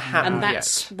happened. Hasn't happened and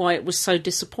that's why it was so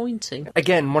disappointing.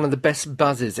 Again, one of the best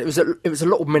buzzes. It was a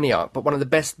little mini arc, but one of the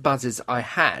best buzzes I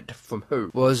had from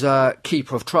Who was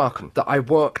Keeper of Traken. That I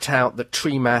worked out that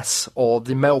Tremas or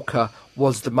the Melker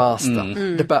was the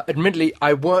Master. But admittedly,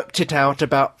 I worked it out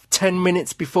about 10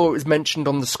 minutes before it was mentioned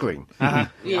on the screen. Yeah.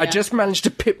 I just managed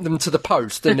to pip them to the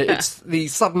post, and it's the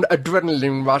sudden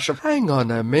adrenaline rush of, hang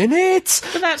on a minute.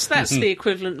 But that's the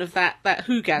equivalent of that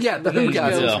Who-gasm. Yeah, the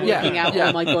Who-gasm. Working out,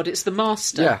 oh my God, it's the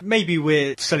Master. Yeah. Maybe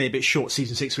we're selling a bit short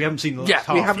season 6. We haven't seen the last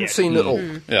half we haven't yet. seen it all.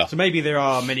 Yeah. So maybe there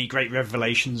are many great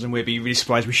revelations, and we'd be really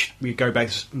surprised. We go back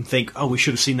and think, oh, we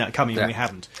should have seen that coming, and we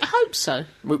haven't. I hope so.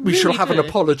 We shall have an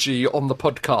apology on the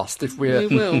podcast if we're...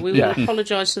 We will. We will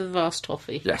apologise to the vast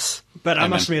toffee. Yes. But I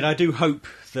must admit, I do hope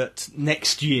that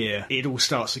next year it all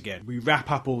starts again. We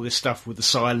wrap up all this stuff with the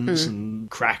silence and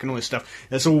crack and all this stuff.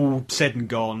 That's all said and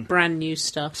gone. Brand new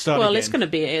stuff. Start it's again. going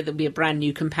to be there'll be a brand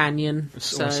new companion.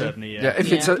 So. Certainly, Yeah,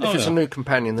 if it's a new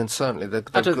companion, then certainly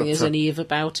I don't think there's any if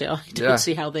about it. I don't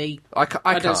see how they.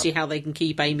 I don't see how they can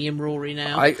keep Amy and Rory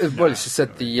now. It's just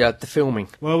said the filming.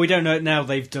 Well, we don't know now.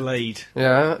 They've delayed.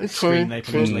 Yeah, it's true. They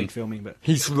probably delayed filming, but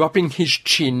He's rubbing his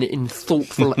chin in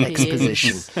thoughtful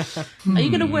exposition. Are you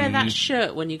going to wear that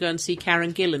shirt when you go and see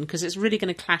Karen Gillan? Because it's really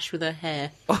going to clash with her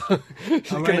hair. I'm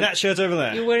wearing that shirt over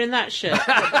there. You're wearing that shirt.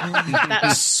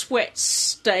 That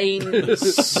sweat-stained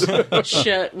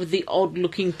shirt with the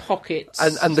odd-looking pockets.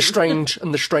 and the strange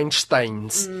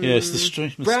stains. Yes, the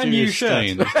strange Brand new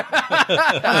stain.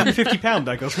 £150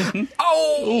 that cost me.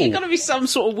 You've got to be some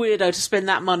sort of weirdo to spend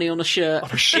that money on a shirt.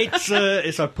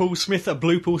 It's a Paul Smith, a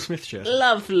blue Paul Smith shirt.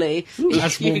 Lovely.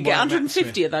 That's You worn could get by Matt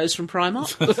 150 of those from Primark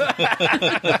for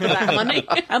that money.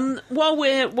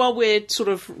 While we're sort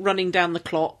of running down the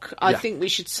clock, I think we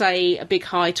should say a big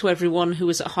hi to everyone who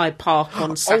was at Hyde Park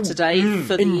on Saturday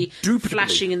for the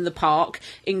flashing in the park,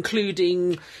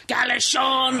 including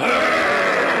Galishon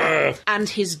and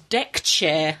his deck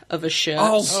chair of a shirt.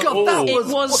 Oh God, that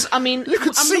was. I mean, you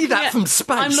could see that from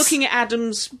space. I'm looking at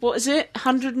Adam's. What is it?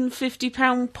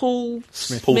 £150 Paul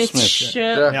Smith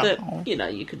shirt Yeah.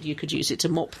 that you could use it to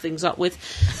mop things up with,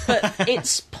 but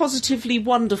it's positively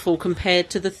wonderful compared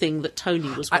to the thing that Tony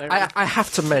was wearing. I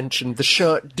have to mention the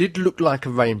shirt did look like a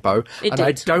rainbow, It and did.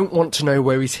 I don't want to know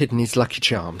where he's hidden his Lucky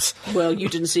Charms. Well, you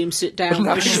didn't see him sit down.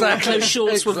 No, Those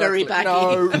shorts were very baggy.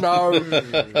 No, we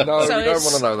don't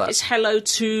want to know that. It's hello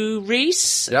to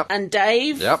Reese Yep. and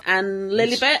Dave Yep. and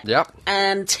Lilibet Yep.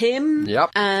 and Tim Yep.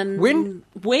 and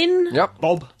Win. Yep.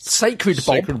 Bob. Sacred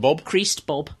Bob. Sacred Bob. Creased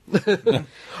Bob and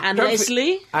Don't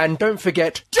Leslie And don't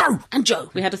forget Joe. and Joe.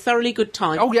 We had a thoroughly good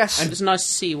time. Oh, yes. And it was nice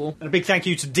to see you all. And a big thank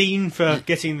you to Dean for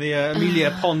getting the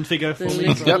Amelia Pond figure for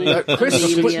me. Chris.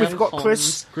 Amelia We've got Pond.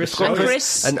 Chris. Chris. We've got And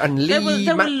Chris. And Lee. There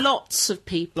were Mac- lots of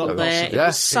people Lots there. of- It yeah.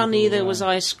 was sunny, there was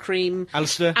ice cream.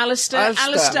 Alistair. Alistair. Yeah.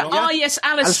 Ah, yes,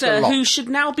 Alistair Alistair, Locke. who should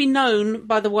now be known,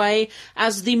 by the way,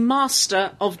 as the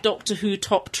master of Doctor Who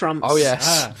top trumps. Oh,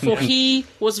 yes. For he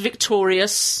was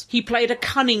victorious. He played a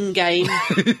cunning game,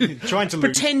 Trying to lose.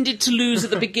 pretended to lose at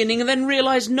the beginning, and then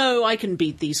realised, no, I can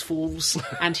beat these fools.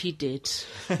 And he did.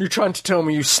 You're trying to tell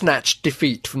me you snatched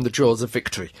defeat from the jaws of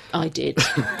victory. I did.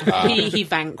 He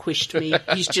vanquished me.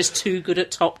 He's just too good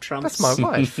at top trumps. That's my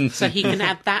wife. So he can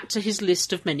add that to his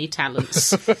list of many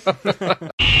talents.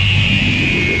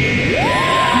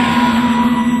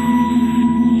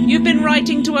 You've been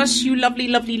writing to us, you lovely,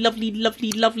 lovely, lovely,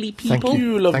 lovely, lovely people.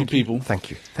 You lovely Thank people. You. Thank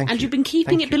you. Thank And you. you've been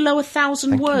keeping Thank it below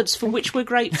 1,000 words, for which we're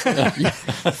grateful.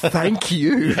 Thank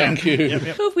you. Thank you.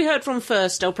 Who have we heard from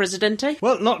first, El Presidente?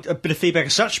 Well, not a bit of feedback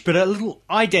as such, but a little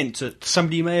ident that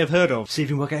somebody you may have heard of. See if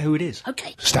you can work out who it is.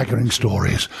 Okay. Staggering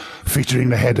stories featuring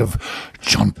the head of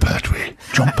John Pertwee.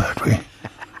 John Pertwee?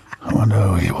 I wonder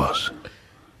who he was.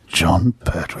 John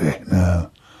Pertwee? No,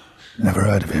 never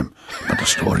heard of him, but the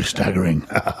story's staggering.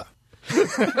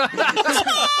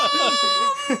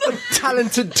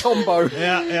 Talented Tombo.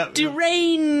 Yeah.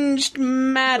 Deranged,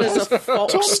 mad as a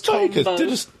fox. Tom Baker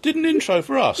Tombo. did an intro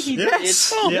for us.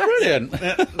 Yes. Oh, Yeah. brilliant.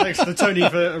 Thanks to Tony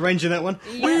for arranging that one.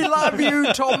 We love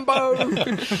you, Tombo.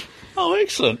 Oh,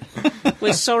 excellent.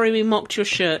 We're sorry we mocked your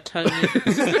shirt, Tony.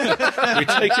 We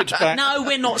take it back. No,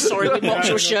 we're not sorry we mocked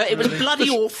your shirt. It was bloody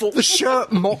awful. The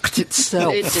shirt mocked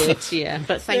itself. It did, yeah.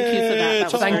 But thank you for that.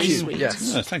 That was Thank very you. sweet.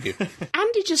 Yes. No, thank you.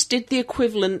 Andy just did the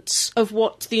equivalent of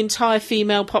what the entire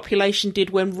female population did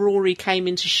when Rory came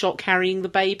into shot carrying the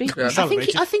baby. I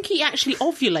think he actually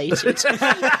ovulated.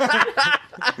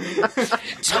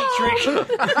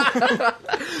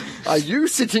 Are you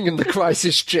sitting in the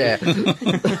crisis chair?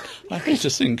 I hate to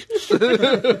think.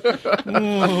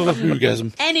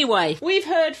 Orgasm. Anyway, we've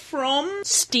heard from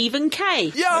Stephen K.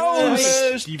 Yo,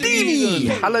 Hello, Stevie.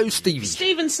 Hello, Stevie.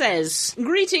 Stephen says,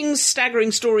 "Greetings,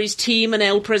 Staggering Stories team and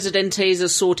El Presidente's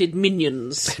assorted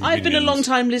minions. I've been a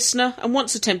long-time listener and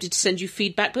once attempted to send you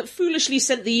feedback, but foolishly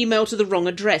sent the email to the wrong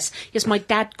address. Yes, my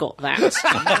dad got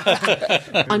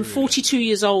that. I'm 42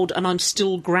 years old and I'm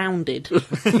still grounded.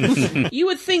 You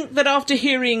would think that after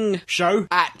hearing Show.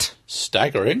 At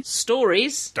Staggering.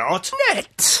 stories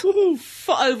net.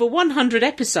 for over 100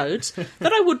 episodes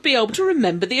that I would be able to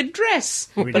remember the address.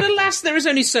 But alas, there is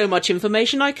only so much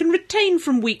information I can retain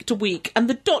from week to week, and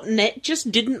the .net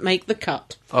just didn't make the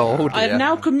cut. Oh, dear. I have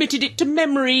now committed it to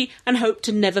memory and hope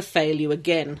to never fail you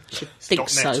again. I should think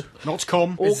so. .net. Not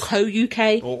 .com. Or co.uk.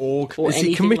 Or org. Or Is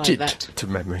anything he committed like that. to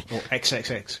memory? Or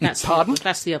XXX. Pardon?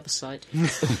 That's the other side.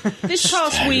 This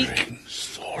past week...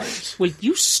 Stories. Will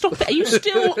you stop it? Are you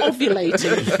still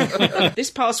ovulating? This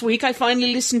past week I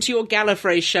finally listened to your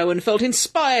Gallifrey show and felt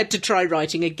inspired to try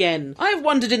writing again. I have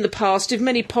wondered in the past if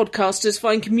many podcasters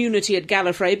find community at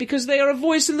Gallifrey because they are a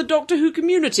voice in the Doctor Who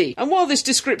community. And while this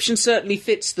description certainly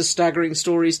fits the Staggering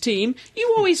Stories team,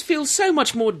 you always feel so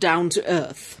much more down to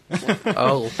earth.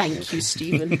 Oh. Thank you,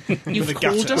 Stephen. You've the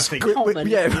called gutter, us I think. common.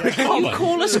 You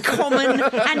call us common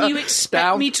and you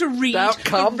expect me to read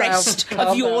the rest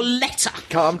of your letter.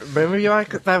 Remember your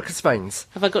varicose veins?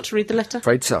 Have I got to read the letter?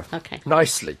 Afraid so. Okay.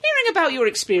 Nicely. Hearing about your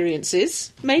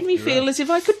experiences made me feel as if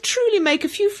I could truly make a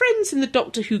few friends in the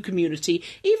Doctor Who community,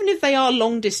 even if they are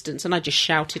long distance. And I just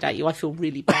shouted at you. I feel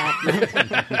really bad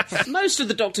now. Most of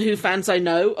the Doctor Who fans I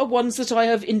know are ones that I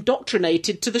have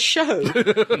indoctrinated to the show.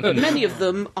 Many of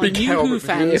them are Big New helmet Who with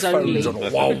fans earphones only.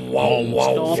 on. Wow, wow,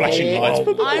 wow. Stop flashing it.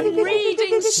 lights. I'm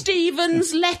reading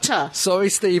Stephen's letter. Sorry,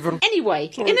 Stephen.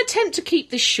 Anyway, in attempt to keep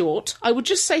this short, I would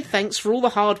just say thanks for all the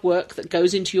hard work that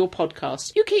goes into your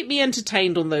podcast. You keep me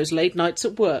entertained on those late nights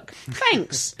at work.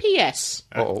 Thanks. P.S.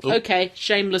 Okay,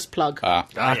 shameless plug.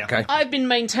 Okay. I've been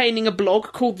maintaining a blog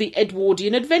called The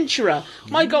Edwardian Adventurer.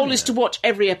 My goal is to watch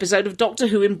every episode of Doctor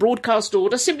Who in broadcast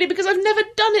order simply because I've never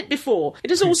done it before. It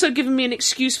has also given me an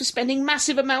excuse for spending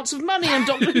massive amounts of money on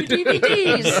Doctor Who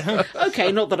DVDs.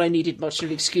 Okay, not that I needed much of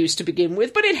an excuse to begin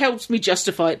with, but it helps me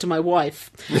justify it to my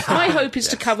wife. My hope is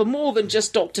to cover more than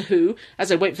just Doctor Who.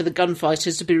 As I wait for the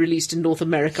Gunfighters to be released in North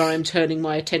America, I am turning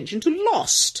my attention to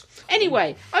Lost.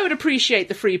 Anyway, I would appreciate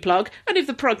the free plug, and if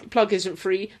the plug isn't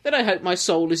free, then I hope my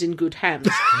soul is in good hands.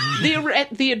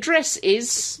 The address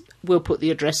is... We'll put the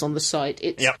address on the site.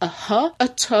 It's a H, a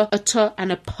T, a T,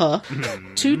 and a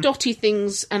P. 2 dotty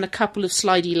things and a couple of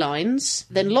slidey lines.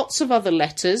 Then lots of other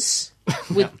letters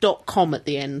with .com at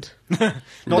the end.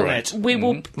 Not net. We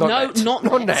will... Not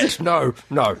net. No.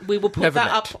 We will put Never that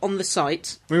net. up on the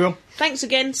site. We will. Thanks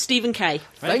again, Stephen K.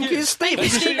 Thank you, Stephen.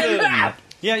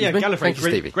 Yeah, Thank Gallifrey, you,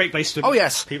 Stevie. great place to... Oh,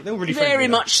 yes. People, they're all really friendly Very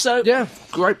there. much so. Yeah,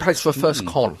 great place for a first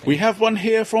con. We have one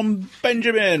here from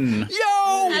Benjamin. Yo,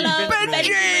 Hello,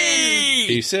 Benji!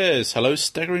 He says, "Hello,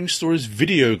 Staggering Stories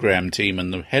Videogram team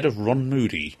and the head of Ron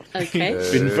Moody. Okay.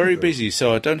 Been very busy,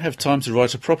 so I don't have time to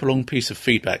write a proper long piece of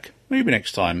feedback. Maybe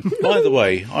next time. By the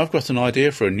way, I've got an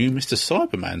idea for a new Mr.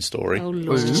 Cyberman story. Oh,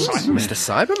 Lord. Mr.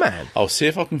 Cyberman. I'll see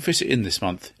if I can fit it in this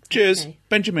month. Cheers, Okay.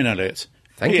 Benjamin Elliott."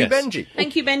 Thank you, P.S. Benji.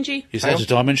 Thank you, Benji. Is that a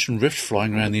dimension rift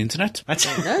flying around the internet? That's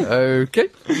Okay.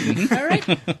 All right.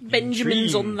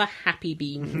 Benjamin's on the happy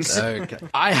beans. Okay.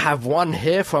 I have one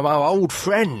here from our old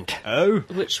friend, Oh.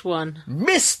 Which one?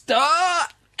 Mr.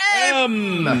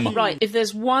 M. Right, if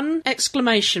there's one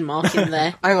exclamation mark in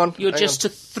there, Hang on. you're hang just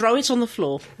on. throw it on the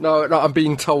floor. No, I'm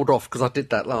being told off because I did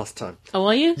that last time. Oh,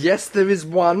 are you? Yes, there is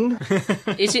one.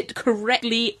 Is it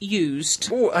correctly used?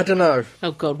 Oh, I don't know.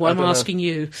 Oh, God, why am I asking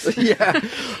you? Yeah.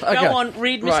 Okay. Go on,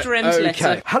 read Mr. M's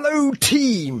letter. Hello,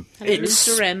 team. Hello, It's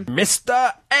Mr. M.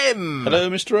 Mr. M. Hello,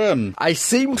 Mr. M. I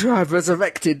seem to have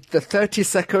resurrected the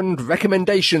 30-second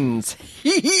recommendations.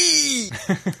 Hee hee!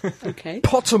 Okay.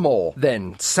 Pottermore,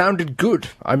 then. Sounded good.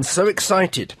 I'm so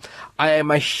excited. I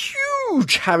am a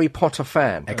huge Harry Potter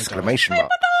fan! Exclamation mark.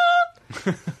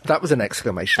 That was an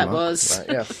exclamation mark. That was.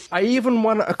 Right, yeah. I even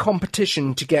won a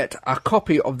competition to get a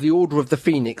copy of the Order of the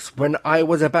Phoenix when I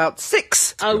was about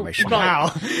 6! Oh, Exclamation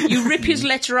mark. right. You rip his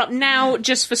letter up now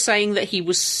just for saying that he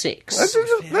was 6.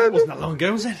 That wasn't that long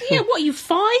ago, was it? Yeah, what, are you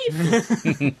 5?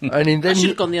 And I then should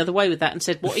have gone the other way with that and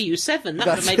said, what are you, 7? That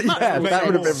would have made much more that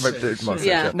would have sense. been much more sense.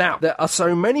 Yeah. Now, there are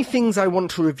so many things I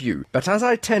want to review, but as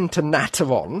I tend to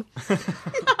natter on,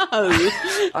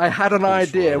 I had an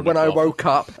idea when I woke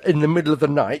up in the middle of the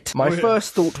night. My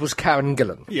first thought was Karen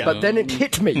Gillan. Yeah. But then it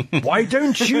hit me. Why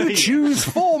don't you choose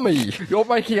for me? You're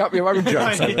making up your own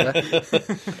jokes over there.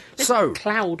 So,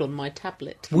 Cloud on my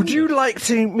tablet. would you like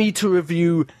me to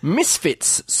review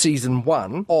Misfits Season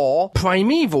 1 or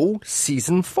Primeval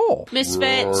Season 4?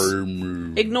 Misfits.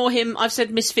 Ignore him. I've said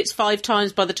Misfits 5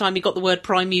 times by the time he got the word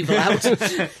primeval out.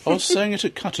 I was saying it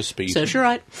at cutter speed. So, sure,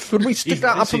 right. Could we stick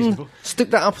that up on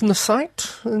the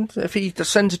site? And if he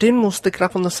sends it in, we'll stick it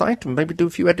up on the site and maybe do a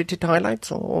few edited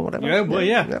highlights or whatever. Yeah, well,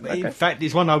 yeah. Okay. In fact,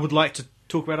 it's one I would like to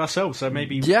talk about ourselves, so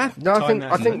maybe... Yeah, no,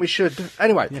 I think we should.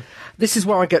 Anyway, this is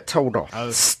where I get told off.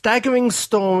 Staggering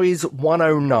Stories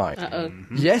 109.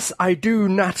 Yes, I do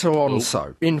natter on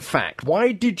so. In fact,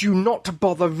 why did you not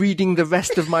bother reading the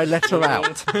rest of my letter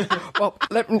out? Well,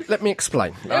 let me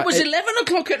explain. It was 11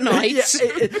 o'clock at night. Yeah,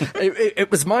 it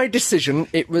was my decision.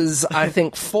 It was, I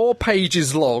think, 4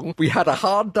 pages long. We had a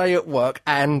hard day at work,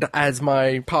 and as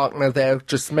my partner there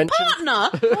just mentioned...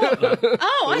 Partner?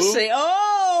 Oh, I see.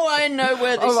 Oh, I know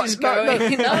where this is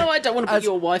going. No, I don't want to be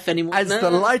your wife anymore. As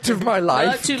the light of my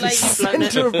life, too late, the you've blown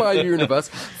it. centre of my universe,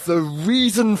 the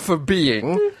reason for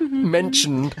being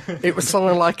mentioned, it was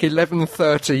something like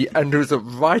 11:30, and it was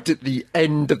right at the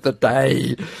end of the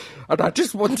day. And I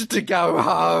just wanted to go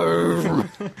home.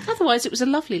 Otherwise, it was a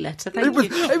lovely letter. Thank you.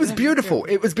 It was beautiful.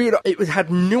 It was beautiful. It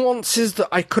had nuances that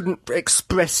I couldn't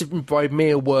express by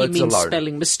mere words You mean alone.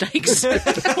 spelling mistakes? No,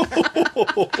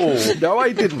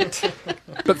 I didn't.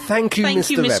 But thank you, Thank Mr.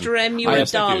 you, Mr. M. You are a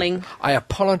darling. I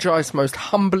apologise most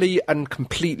humbly and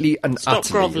completely and Stop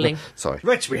utterly. grovelling. Sorry.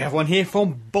 Right, we have one here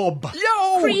from Bob.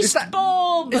 Yo! Priest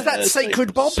Bob! Is that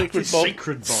Sacred Bob? Sacred Bob.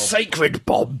 Sacred Bob. Sacred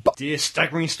Bob. Dear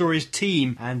Staggering Stories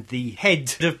team and the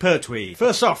head of Pertwee.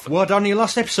 First off, well done on your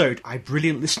last episode. A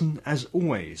brilliant listen as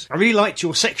always. I really liked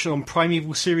your section on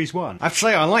Primeval Series 1. I have to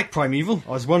say I like Primeval.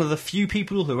 I was one of the few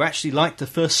people who actually liked the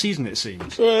first season, it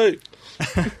seems. Hey.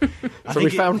 So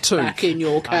we found 2. Back in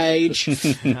your cage. I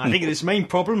think its main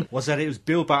problem was that it was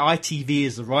billed by ITV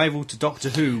as the rival to Doctor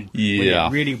Who, when Yeah.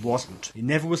 it really wasn't. It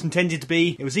never was intended to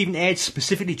be. It was even aired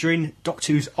specifically during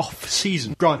Doctor Who's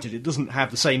off-season. Granted, it doesn't have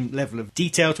the same level of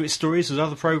detail to its stories as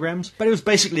other programmes, but it was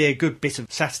basically a good bit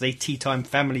of Saturday tea time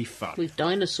family fun. With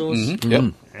dinosaurs.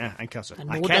 Yep. Yeah, and cutter.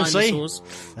 And I more can dinosaurs.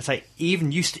 say that I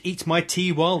even used to eat my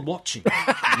tea while watching.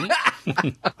 I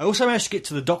also managed to get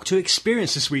to the Doctor Who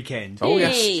experience this weekend. Oh,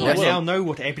 yes. Yay. So I now know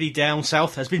what everybody down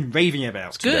south has been raving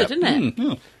about. Good, isn't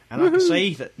it? And I can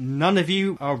say that none of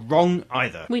you are wrong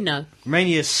either. We know.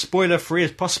 Remaining as spoiler-free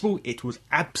as possible, it was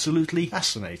absolutely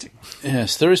fascinating.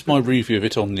 Yes, there is my review of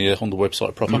it on the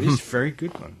website proper. It is a very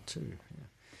good one, too.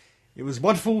 It was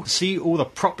wonderful to see all the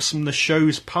props from the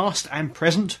shows past and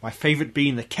present, my favourite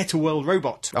being the Kettlewell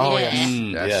robot. Oh, Yeah.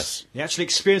 yes. The actual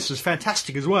experience was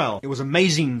fantastic as well. It was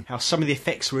amazing how some of the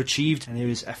effects were achieved, and there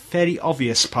was a fairly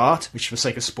obvious part, which for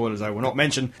sake of spoilers I will not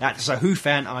mention, that as a Who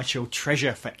fan I shall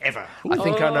treasure forever. I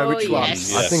think I know which one.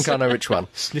 yes. I think I know which one.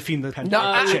 Sniffing the No,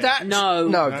 pandemic.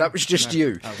 No. that was just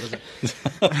you. Oh, was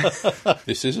it?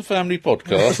 This is a family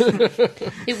podcast.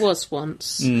 It was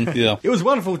once. Yeah. It was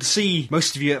wonderful to see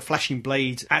most of you at Flashing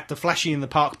Blade at the Flashing in the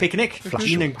Park picnic.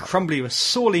 Dean and Crumbly were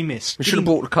sorely missed. We should have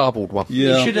bought the cardboard one. We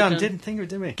Yeah. should have done, didn't think of it,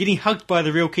 didn't we? Getting hugged by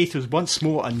the real Keith was once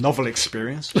more a novel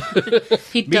experience.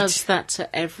 He does that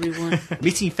to everyone.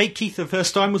 Meeting fake Keith the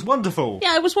first time was wonderful.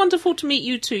 Yeah, it was wonderful to meet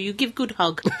you too. You give good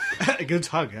hug. A good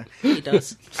hug, huh? He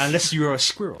does. Unless you were a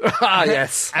squirrel. Ah,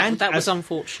 yes. And That was as,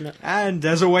 unfortunate. and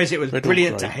as always, it was Red or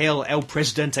brilliant grey? to hail El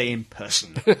Presidente in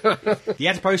person. The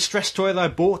Adipose stress toy that I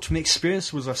bought from the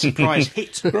experience was a surprise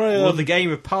hit. Great. Will the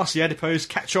game of Pass the Adipose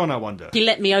catch on, I wonder? He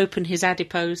let me open his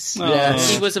adipose. Yes.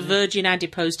 He was a virgin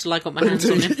adipose till I got my hands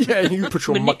on him. Yeah, you put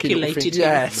your mucky little Manipulated thing. him.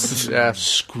 Yes, yeah.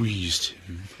 Squeezed.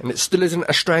 And it still isn't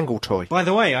a strangle toy. By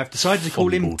the way, I've decided to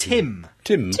call him Fumbled. Tim.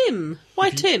 Tim.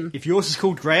 Why Tim? If yours is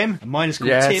called Graham and mine is called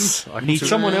Yes, Tim, I I can need see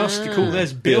someone else to call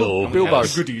theirs Bill. Bilbo.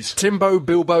 The goodies. Timbo,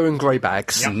 Bilbo and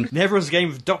Greybags. Yep. Never has a game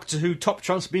of Doctor Who Top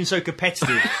Trumps been so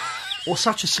competitive. Or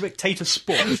such a spectator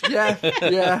sport. Yeah,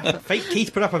 yeah. Fake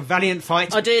Keith put up a valiant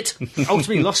fight. I did.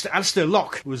 Ultimately lost to Alistair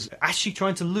Locke, who was actually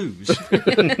trying to lose.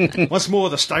 Once more,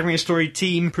 the Staggering Story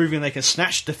team proving they can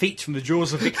snatch defeat from the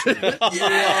jaws of victory.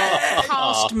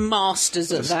 Past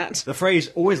masters at that. The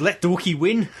phrase, always let Dorky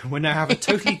win, will now have a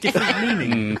totally different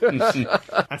meaning.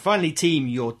 And finally, team,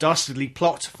 your dastardly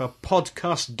plot for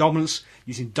podcast dominance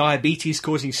using diabetes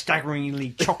causing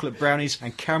staggeringly chocolate brownies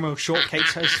and caramel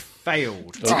shortcakes has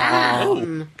failed.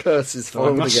 Curses Though I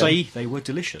foiled must again. say, they were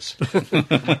delicious.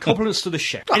 My compliments to the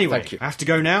chef. Anyway, thank you. I have to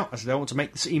go now, as I don't want to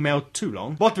make this email too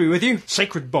long. Bob to be with you,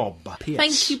 Sacred Bob. P.S.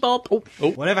 Thank you, Bob.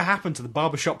 Whatever happened to the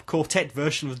barbershop quartet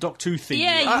version of the Doc 2 theme?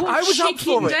 Yeah, you I was up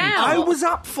for it. down. I was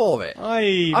up for it.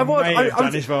 I was- may I- have I done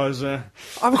was- as far as... I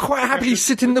was quite happily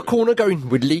sitting in the corner going,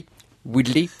 Widdly,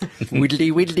 Widdly, Widdly,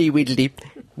 Widdly, Widdly,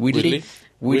 Widdly,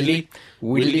 Widdly,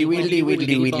 Widdly, Widdly, Widdly,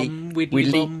 Widdly,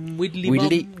 Widdly,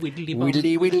 Widdly, Widdly,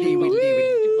 Widdly, Widdly, Widdly,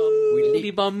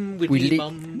 Widdly bum, widdly Widdly,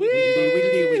 bum, Widdly,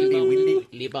 Widdly, Widdly, Widdly,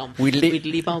 widdly bum, Widdly,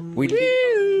 widdly bum, Widdly,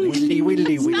 Widdly,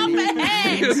 Widdly, Widdly.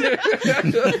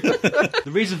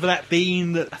 The reason for that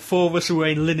being that 4 of us were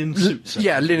wearing linen suits.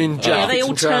 Yeah, linen jackets. Yeah, they all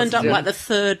and turned up trousers, like the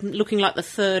third, looking like the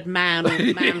third man, or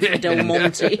the man from Del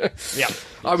Monte. Yeah.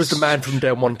 I was the man from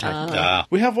Del Monte.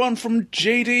 We have one from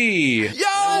JD.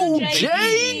 Yo,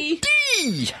 JD.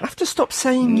 JD! I have to stop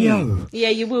saying yo. Yeah,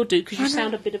 you will do, because you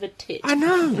sound a bit of a tit. I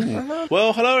know.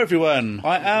 Well, hello everyone.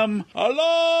 I am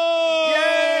alive.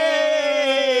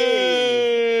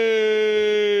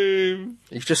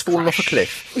 You've just fallen off a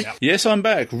cliff. Yes, I'm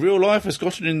back. Real life has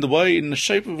gotten in the way in the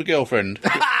shape of a girlfriend.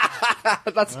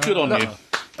 That's Good on you.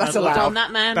 That's Well done, allowed.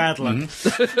 that man. Bad luck.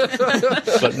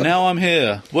 But now I'm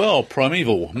here. Well,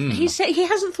 primeval. He said he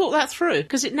hasn't thought that through,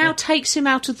 because it now takes him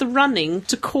out of the running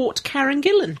to court Karen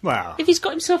Gillan. Wow. If he's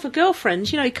got himself a girlfriend,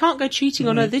 he can't go cheating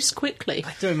on her this quickly.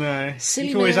 I don't know. Silly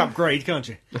You can always man. upgrade, can't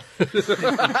you?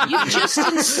 You've just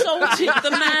insulted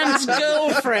the man's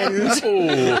girlfriend.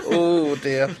 Oh,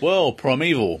 dear. Well,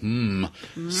 primeval.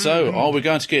 So, are we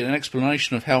going to get an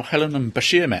explanation of how Helen and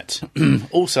Bashir met?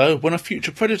 Also, when are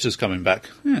future Predators coming back?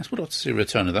 Yes, we'd like to see a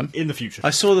return of them. In the future.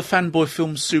 I saw the fanboy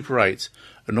film Super 8,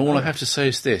 and all I have to say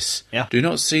is this. Yeah. Do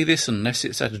not see this unless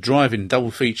it's at a drive-in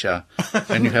double feature,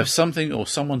 and you have something or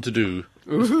someone to do.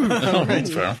 Oh,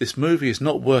 that's fair enough. This movie is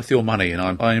not worth your money,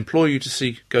 and I implore you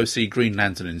to go see Green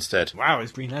Lantern instead. Wow,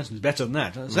 his Green Lantern's better than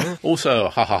that. Also,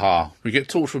 ha ha ha, we get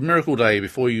tortured for Miracle Day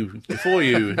before you...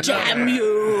 Damn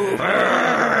you!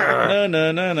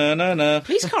 No.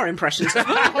 These car impressions.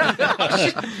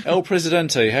 El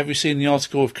Presidente, have you seen the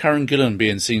article of Karen Gillan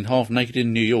being seen half naked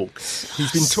in New York?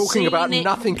 He's been talking about Seen it,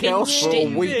 nothing else for a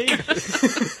binged week.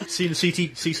 Seen the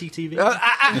CCTV?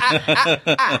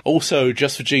 Also,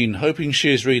 just for Jean, hoping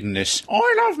she is reading this,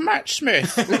 I love Matt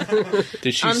Smith.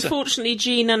 Did she say... Unfortunately,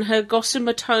 Jean and her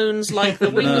gossamer tones like the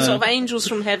wings of angels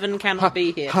from heaven cannot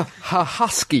be here. Her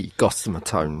husky gossamer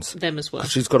tones. Them as well.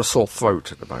 She's got a sore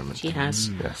throat at the moment. She has.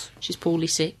 Yes. She's poorly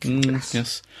sick.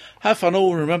 Yes. Have fun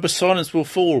all. Remember, silence will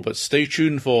fall, but stay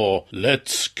tuned for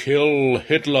Let's Kill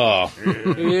Hitler.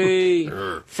 Hey.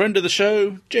 Friend of the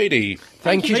show, JD.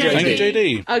 Thank you, Thank you,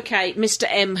 JD. JD. Okay, Mr.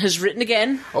 M has written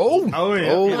again. Oh,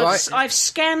 yeah. all Yeah. right. I've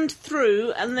scanned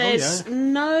through and there's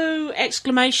no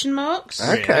exclamation marks.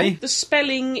 Okay. The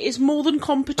spelling is more than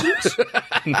competent.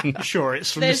 Sure,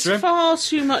 it's from There's Mr. M. far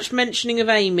too much mentioning of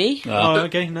Amy. Oh,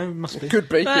 okay, no, must be. Could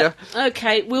be, yeah. But,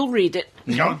 okay, we'll read it.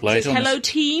 Lay it on Hello, us.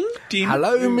 team.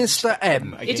 Hello, Mr.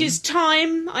 M. It is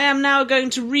time. I am now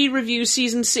going to re-review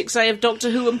Season 6A of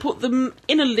Doctor Who and put them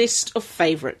in a list of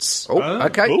favourites. Oh,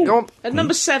 okay, go on. At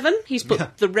number 7, he's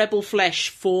put The Rebel Flesh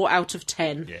 4 out of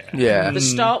 10. Yeah. The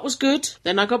start was good,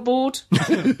 then I got bored,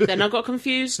 then I got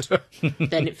confused,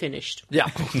 then it finished. Yeah.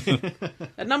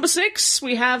 At number 6,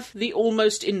 we have The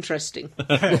Almost Interesting.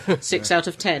 6 out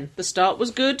of 10. The start was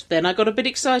good, then I got a bit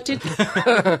excited,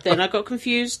 then I got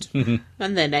confused,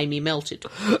 and then Amy melted.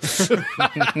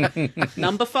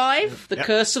 Number 5, The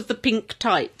Curse of the Pink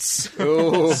Tights.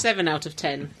 7 out of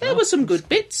 10. There were some good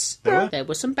bits, there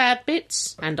were some bad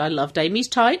bits, and I loved Amy's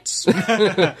tights.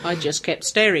 I just kept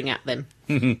staring at them.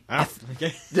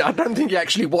 Okay. I don't think he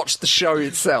actually watched the show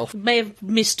itself. May have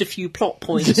missed a few plot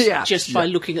points just by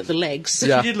looking at the legs.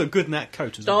 Yeah. She did look good in that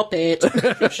coat as well. Stop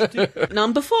it.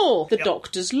 Number 4, The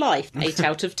Doctor's Life. 8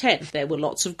 out of 10. There were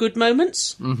lots of good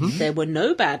moments. There were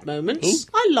no bad moments.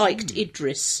 I liked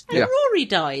Idris. And Rory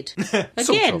died.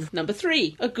 Again. Number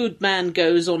 3, A Good Man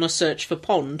Goes on a Search for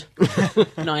Pond.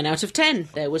 9 out of 10.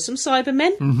 There were some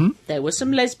Cybermen. There were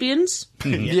some lesbians.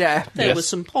 There were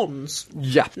some ponds.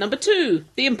 Yeah. Number 2,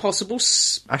 The Impossible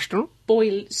Astronaut?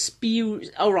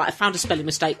 Oh, right, I found a spelling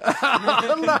mistake.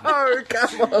 No,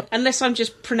 come on. Unless I'm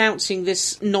just pronouncing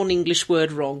this non-English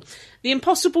word wrong. The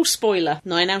Impossible Spoiler,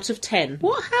 9 out of 10.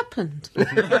 What happened?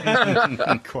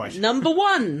 Quite. Number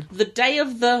 1, The Day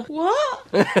of the...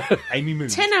 What? Amy Moon.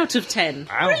 10 out of 10.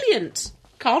 Wow. Brilliant.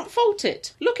 Can't fault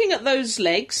it. Looking at those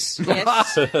legs,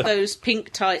 yes, those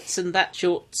pink tights and that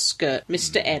short skirt,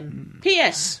 Mr. M.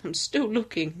 P.S. I'm still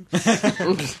looking.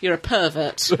 You're a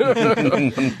pervert.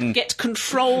 Get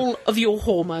control of your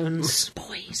hormones,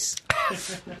 boys.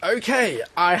 Okay,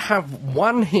 I have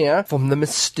one here from the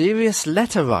mysterious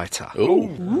letter writer.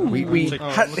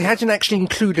 He hasn't actually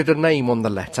included a name on the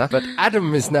letter, but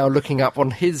Adam is now looking up on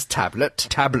his tablet,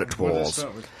 Tablet Wars.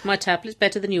 My tablet's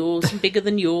better than yours, and bigger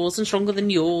than yours, and stronger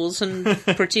than yours, and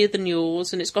prettier than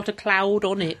yours, and it's got a cloud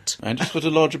on it. And it's got a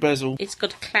larger bezel. It's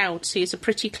got a cloud. See, it's a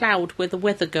pretty cloud where the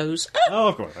weather goes. Oh,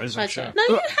 I've got those. I'm sure. No,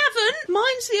 you haven't.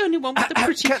 Mine's the only one with the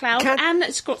pretty cloud, and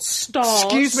it's got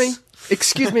stars.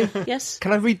 Excuse me. Yes?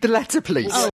 Can I read the letter,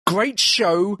 please? Oh. Great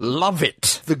show, love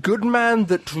it. The good man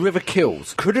that River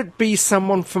kills. Could it be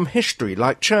someone from history,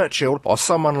 like Churchill, or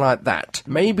someone like that?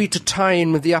 Maybe to tie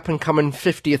in with the up-and-coming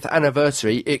 50th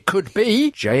anniversary, it could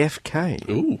be JFK.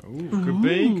 Ooh. Could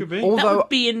be. That would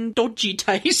be in dodgy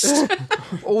taste.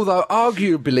 Although,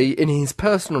 arguably, in his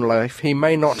personal life, he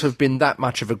may not have been that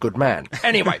much of a good man.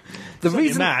 Anyway, the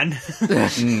reason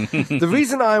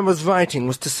I was writing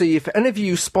was to see if any of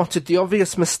you spotted the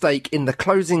obvious mistake in the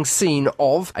closing scene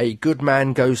of A Good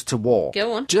Man Goes to War.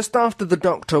 Go on. Just after the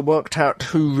Doctor worked out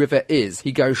who River is,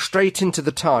 he goes straight into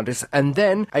the TARDIS, and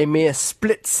then, a mere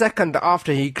split second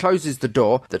after he closes the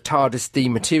door, the TARDIS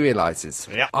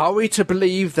dematerialises. Yep. Are we to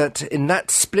believe that in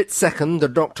that split second the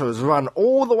Doctor has run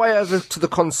all the way over to the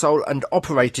console and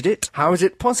operated it? How is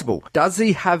it possible? Does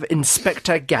he have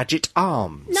Inspector Gadget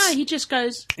arms? No, he just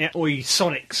goes... Yeah, or he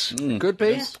sonics. Could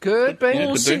be. Yeah. Could be.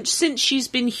 Or since she's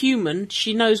been human,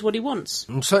 she knows what he wants.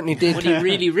 Certainly did. What he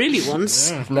really, really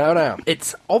wants. No.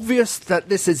 It's obvious that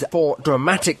this is for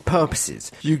dramatic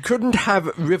purposes. You couldn't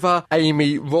have River,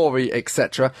 Amy, Rory,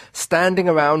 etc. standing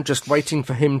around just waiting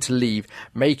for him to leave,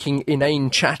 making inane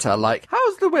chatter like,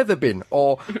 how's the weather been?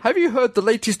 Or, have you heard the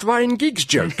latest Ryan Giggs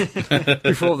joke?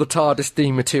 Before the TARDIS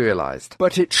dematerialised.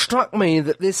 But it struck me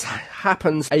that this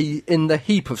happens in the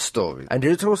heap of stories, and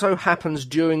it also happens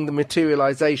during the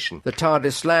materialisation. The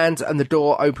TARDIS lands and the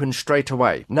door opens straight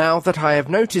away. Now that I have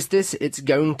noticed this, it's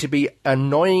going to be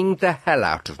annoying the hell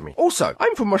out of me. Also,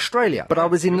 I'm from Australia, but I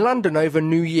was in London over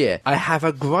New Year. I have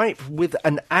a gripe with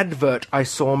an advert I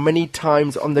saw many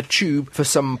times on the tube for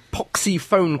some poxy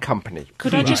phone company.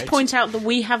 Could I just point out that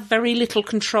we have very little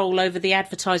control over the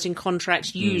advertising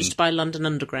contracts used by London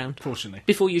Underground? Fortunately.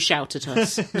 Before you shout at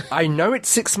us. I know it's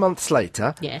 6 months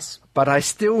later. Yes. But I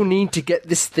still need to get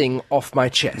this thing off my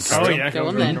chest. Oh, yeah. Go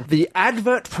on then. The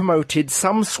advert promoted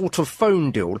some sort of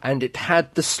phone deal, and it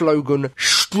had the slogan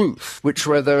Struth, which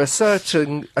whether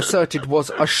asserted was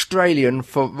Australian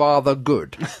for rather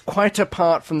good. Quite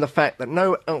apart from the fact that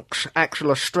no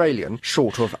actual Australian,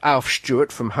 short of Alf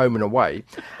Stewart from Home and Away,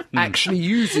 actually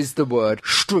uses the word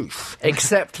Struth,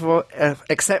 except for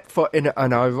in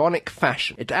an ironic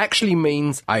fashion. It actually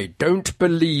means, I don't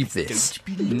believe this.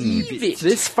 Don't believe it.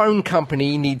 This phone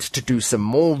company needs to do some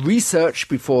more research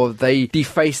before they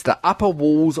deface the upper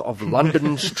walls of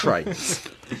London's trains.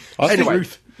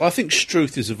 I think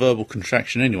Struth is a verbal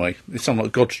contraction anyway. It's something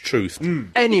like God's truth.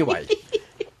 Anyway,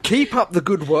 keep up the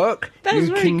good work. That was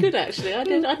very good, actually.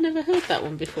 I'd never heard that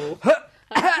one before.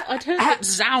 I'd heard that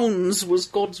Zounds was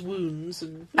God's wounds.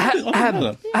 And...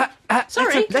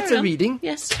 Sorry, that's a reading.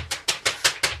 Yes.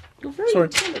 You're very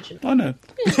intelligent. I know.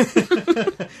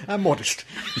 And modest.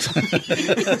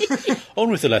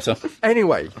 On with the letter.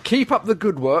 Anyway, keep up the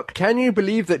good work. Can you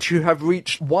believe that you have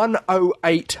reached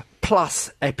 108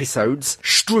 plus episodes.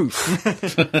 Struth.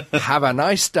 Have a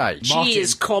nice day.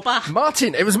 Cheers, Cobber.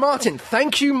 Martin, it was Martin.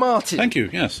 Thank you, Martin. Thank you,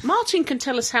 yes. Martin can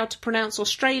tell us how to pronounce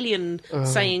Australian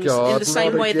sayings God, in the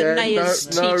same not way that again. Naya's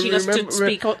teaching us to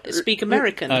speak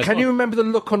American. Can you remember the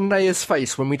look on Naya's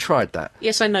face when we tried that?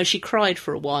 Yes, I know. She cried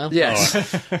for a while. Yes.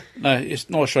 No, it's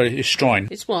not Australia, it's Strine.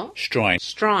 It's what? Strine.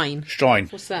 Strine. Strine.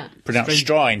 What's that? Pronounced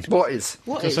Strine. What is?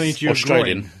 What That's is? only to your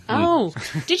Australian. groin. Oh,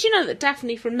 did you know that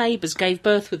Daphne from Neighbours gave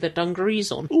birth with her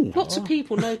dungarees on? Lots of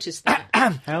people noticed that.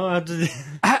 How did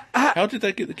How did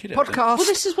they get the kid out there? Podcast. Well,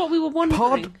 this is what we were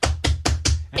wondering. Did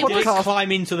they Podcast.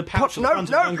 climb into the pouch at the No, front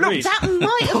no, of the dungarees? That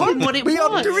might have been what it We was.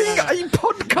 are doing a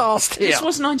podcast here. This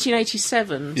was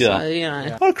 1987, Yeah. so, you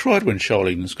know. I cried when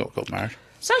Charlene and Scott got married.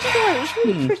 So did I. It was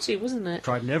really pretty, wasn't it?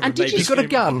 Tried never And did made you, You got a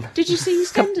gun? did you see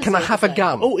EastEnders? Can I the have a other day?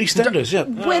 gun? Oh, EastEnders, yeah.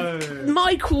 With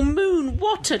Michael Moon,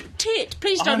 what a tit!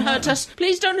 Please don't hurt us.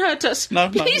 Please don't hurt us. No,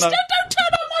 no, Please no. don't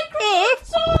turn on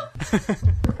microphones.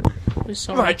 We're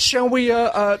sorry. Right, shall we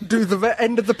do the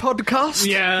end of the podcast?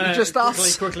 Yeah, Just quickly,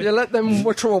 us? quickly. Yeah, let them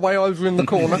whittle away over in the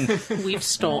corner. We've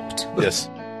stopped. Yes.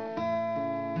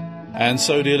 And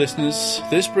so, dear listeners,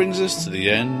 this brings us to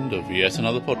the end of yet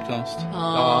another podcast.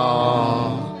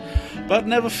 But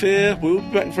never fear, we'll be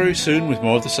back very soon with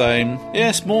more of the same.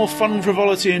 Yes, more fun,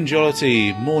 frivolity and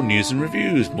jollity, more news and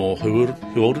reviews, more who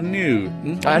old and new.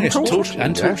 And yes, Torchwood,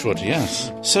 and yeah. Torchwood,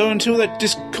 yes. So until that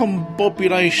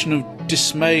discombobulation of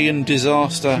dismay and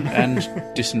disaster and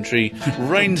dysentery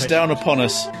rains down upon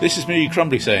us, this is me,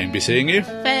 Crumbly, saying, be seeing you.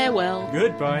 Farewell.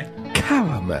 Goodbye.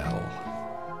 Caramel.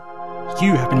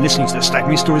 You have been listening to the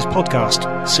Staggering Stories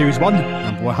podcast, Series 1,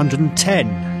 number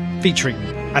 110, featuring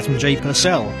Adam J.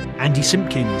 Purcell, Andy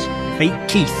Simpkins, Fake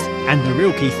Keith, and the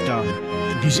real Keith Dunn.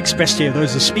 The views expressed here are those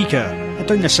of the speaker and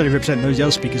don't necessarily represent those of the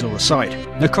other speakers or the site.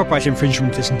 No copyright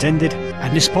infringement is intended,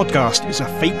 and this podcast is a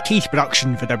Fake Keith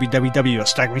production for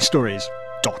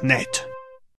www.staggeringstories.net.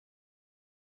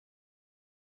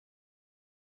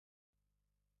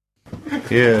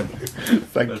 Yeah,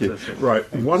 thank you. Right,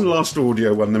 one last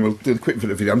audio one, then we'll do the quick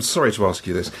video. I'm sorry to ask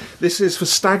you this. This is for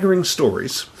Staggering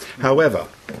Stories. However,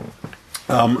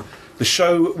 the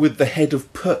show with the head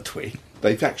of Pertwee,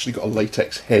 they've actually got a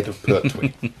latex head of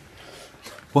Pertwee.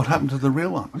 What happened to the real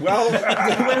one? Well,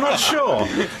 we're not sure.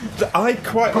 I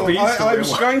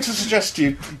was going to suggest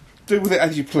you do with it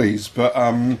as you please, but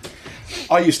I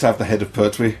used to have the head of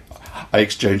Pertwee. I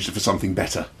exchanged it for something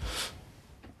better.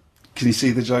 Can you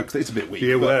see the joke? It's a bit weak.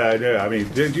 Yeah, well, I know. I mean,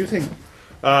 do you think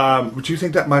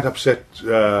that might upset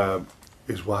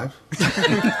his wife? She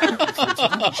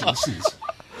listens.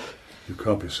 You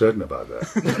can't be certain about that.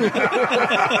 We're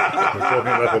talking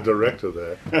about the director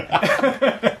there.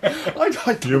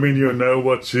 You mean you know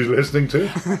what she's listening to?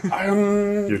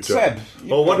 You don't. Seb.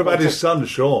 Well, what about his son,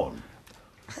 Sean?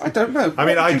 I don't know. I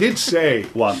mean, I did say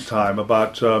one time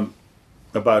about John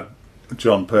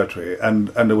Pertwee, and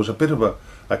there was a bit of a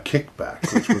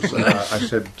kickback, which was I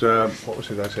said, what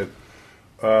was it? I said,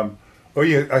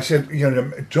 I said,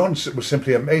 John was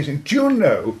simply amazing. Do you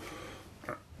know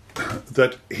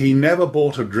that he never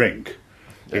bought a drink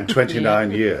in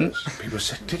 29 years? People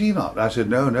said, did he not? I said,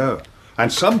 no.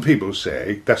 And some people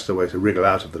say that's the way to wriggle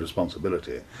out of the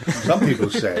responsibility. Some people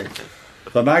say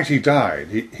the night he died,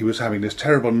 he was having this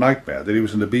terrible nightmare that he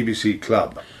was in the BBC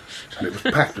club, and it was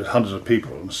packed with hundreds of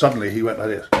people, and suddenly he went like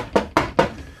this.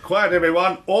 Quiet,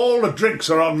 everyone! All the drinks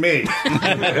are on me,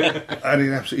 and he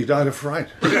absolutely died of fright.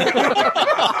 Now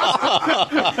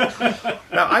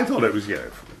I thought it was true.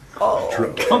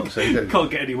 Can't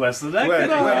get any worse than that.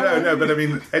 Well, no, but I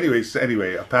mean,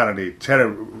 anyway, apparently,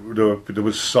 there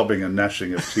was sobbing and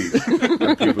gnashing of teeth,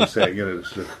 and people saying,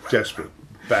 it's a desperate,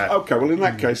 bad. Okay, well, in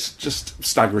that case, just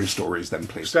Staggering Stories then,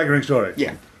 please. Staggering story.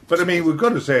 Yeah. But I mean, we've got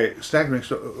to say, staggering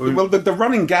story. Well, the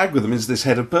running gag with them is this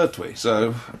head of Pertwee,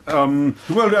 so...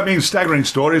 staggering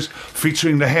stories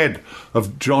featuring the head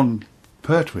of John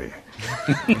Pertwee.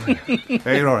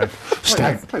 Hey, you're all right.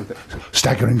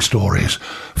 Staggering stories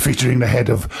featuring the head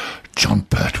of John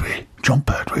Pertwee. John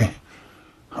Pertwee?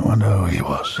 I wonder who he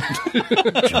was.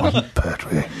 John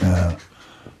Pertwee. No,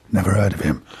 never heard of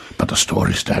him, but the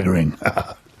story's staggering.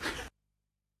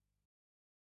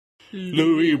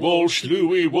 Louis Walsh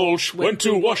went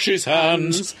to wash his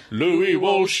hands. Louis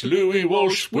Walsh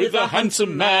with a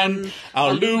handsome man.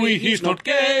 Our Louis, he's not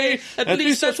gay, at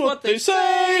least that's what they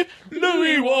say.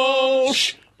 Louis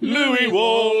Walsh.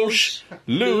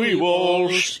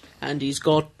 And he's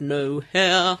got no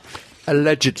hair.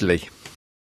 Allegedly.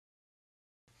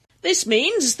 This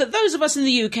means that those of us in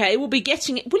the UK will be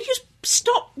getting it. Will you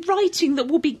stop writing that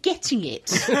we'll be getting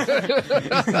it?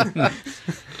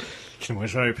 Can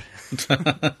always hope.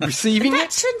 Receiving That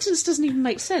it? sentence doesn't even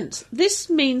make sense. This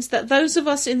means that those of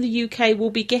us in the UK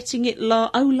will be getting it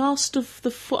last of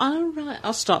the... Oh, right.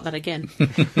 I'll start that again.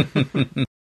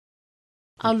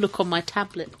 I'll look on my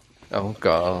tablet. Oh,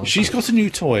 God. She's got a new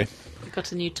toy. I've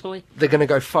got a new toy. They're going to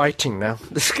go fighting now.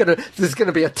 There's going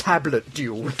to be a tablet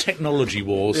duel. Technology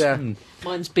wars. Yeah.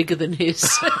 Mine's bigger than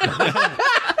his.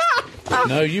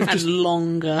 No, you've and just...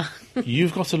 longer.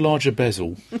 You've got a larger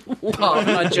bezel. Well,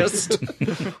 I just...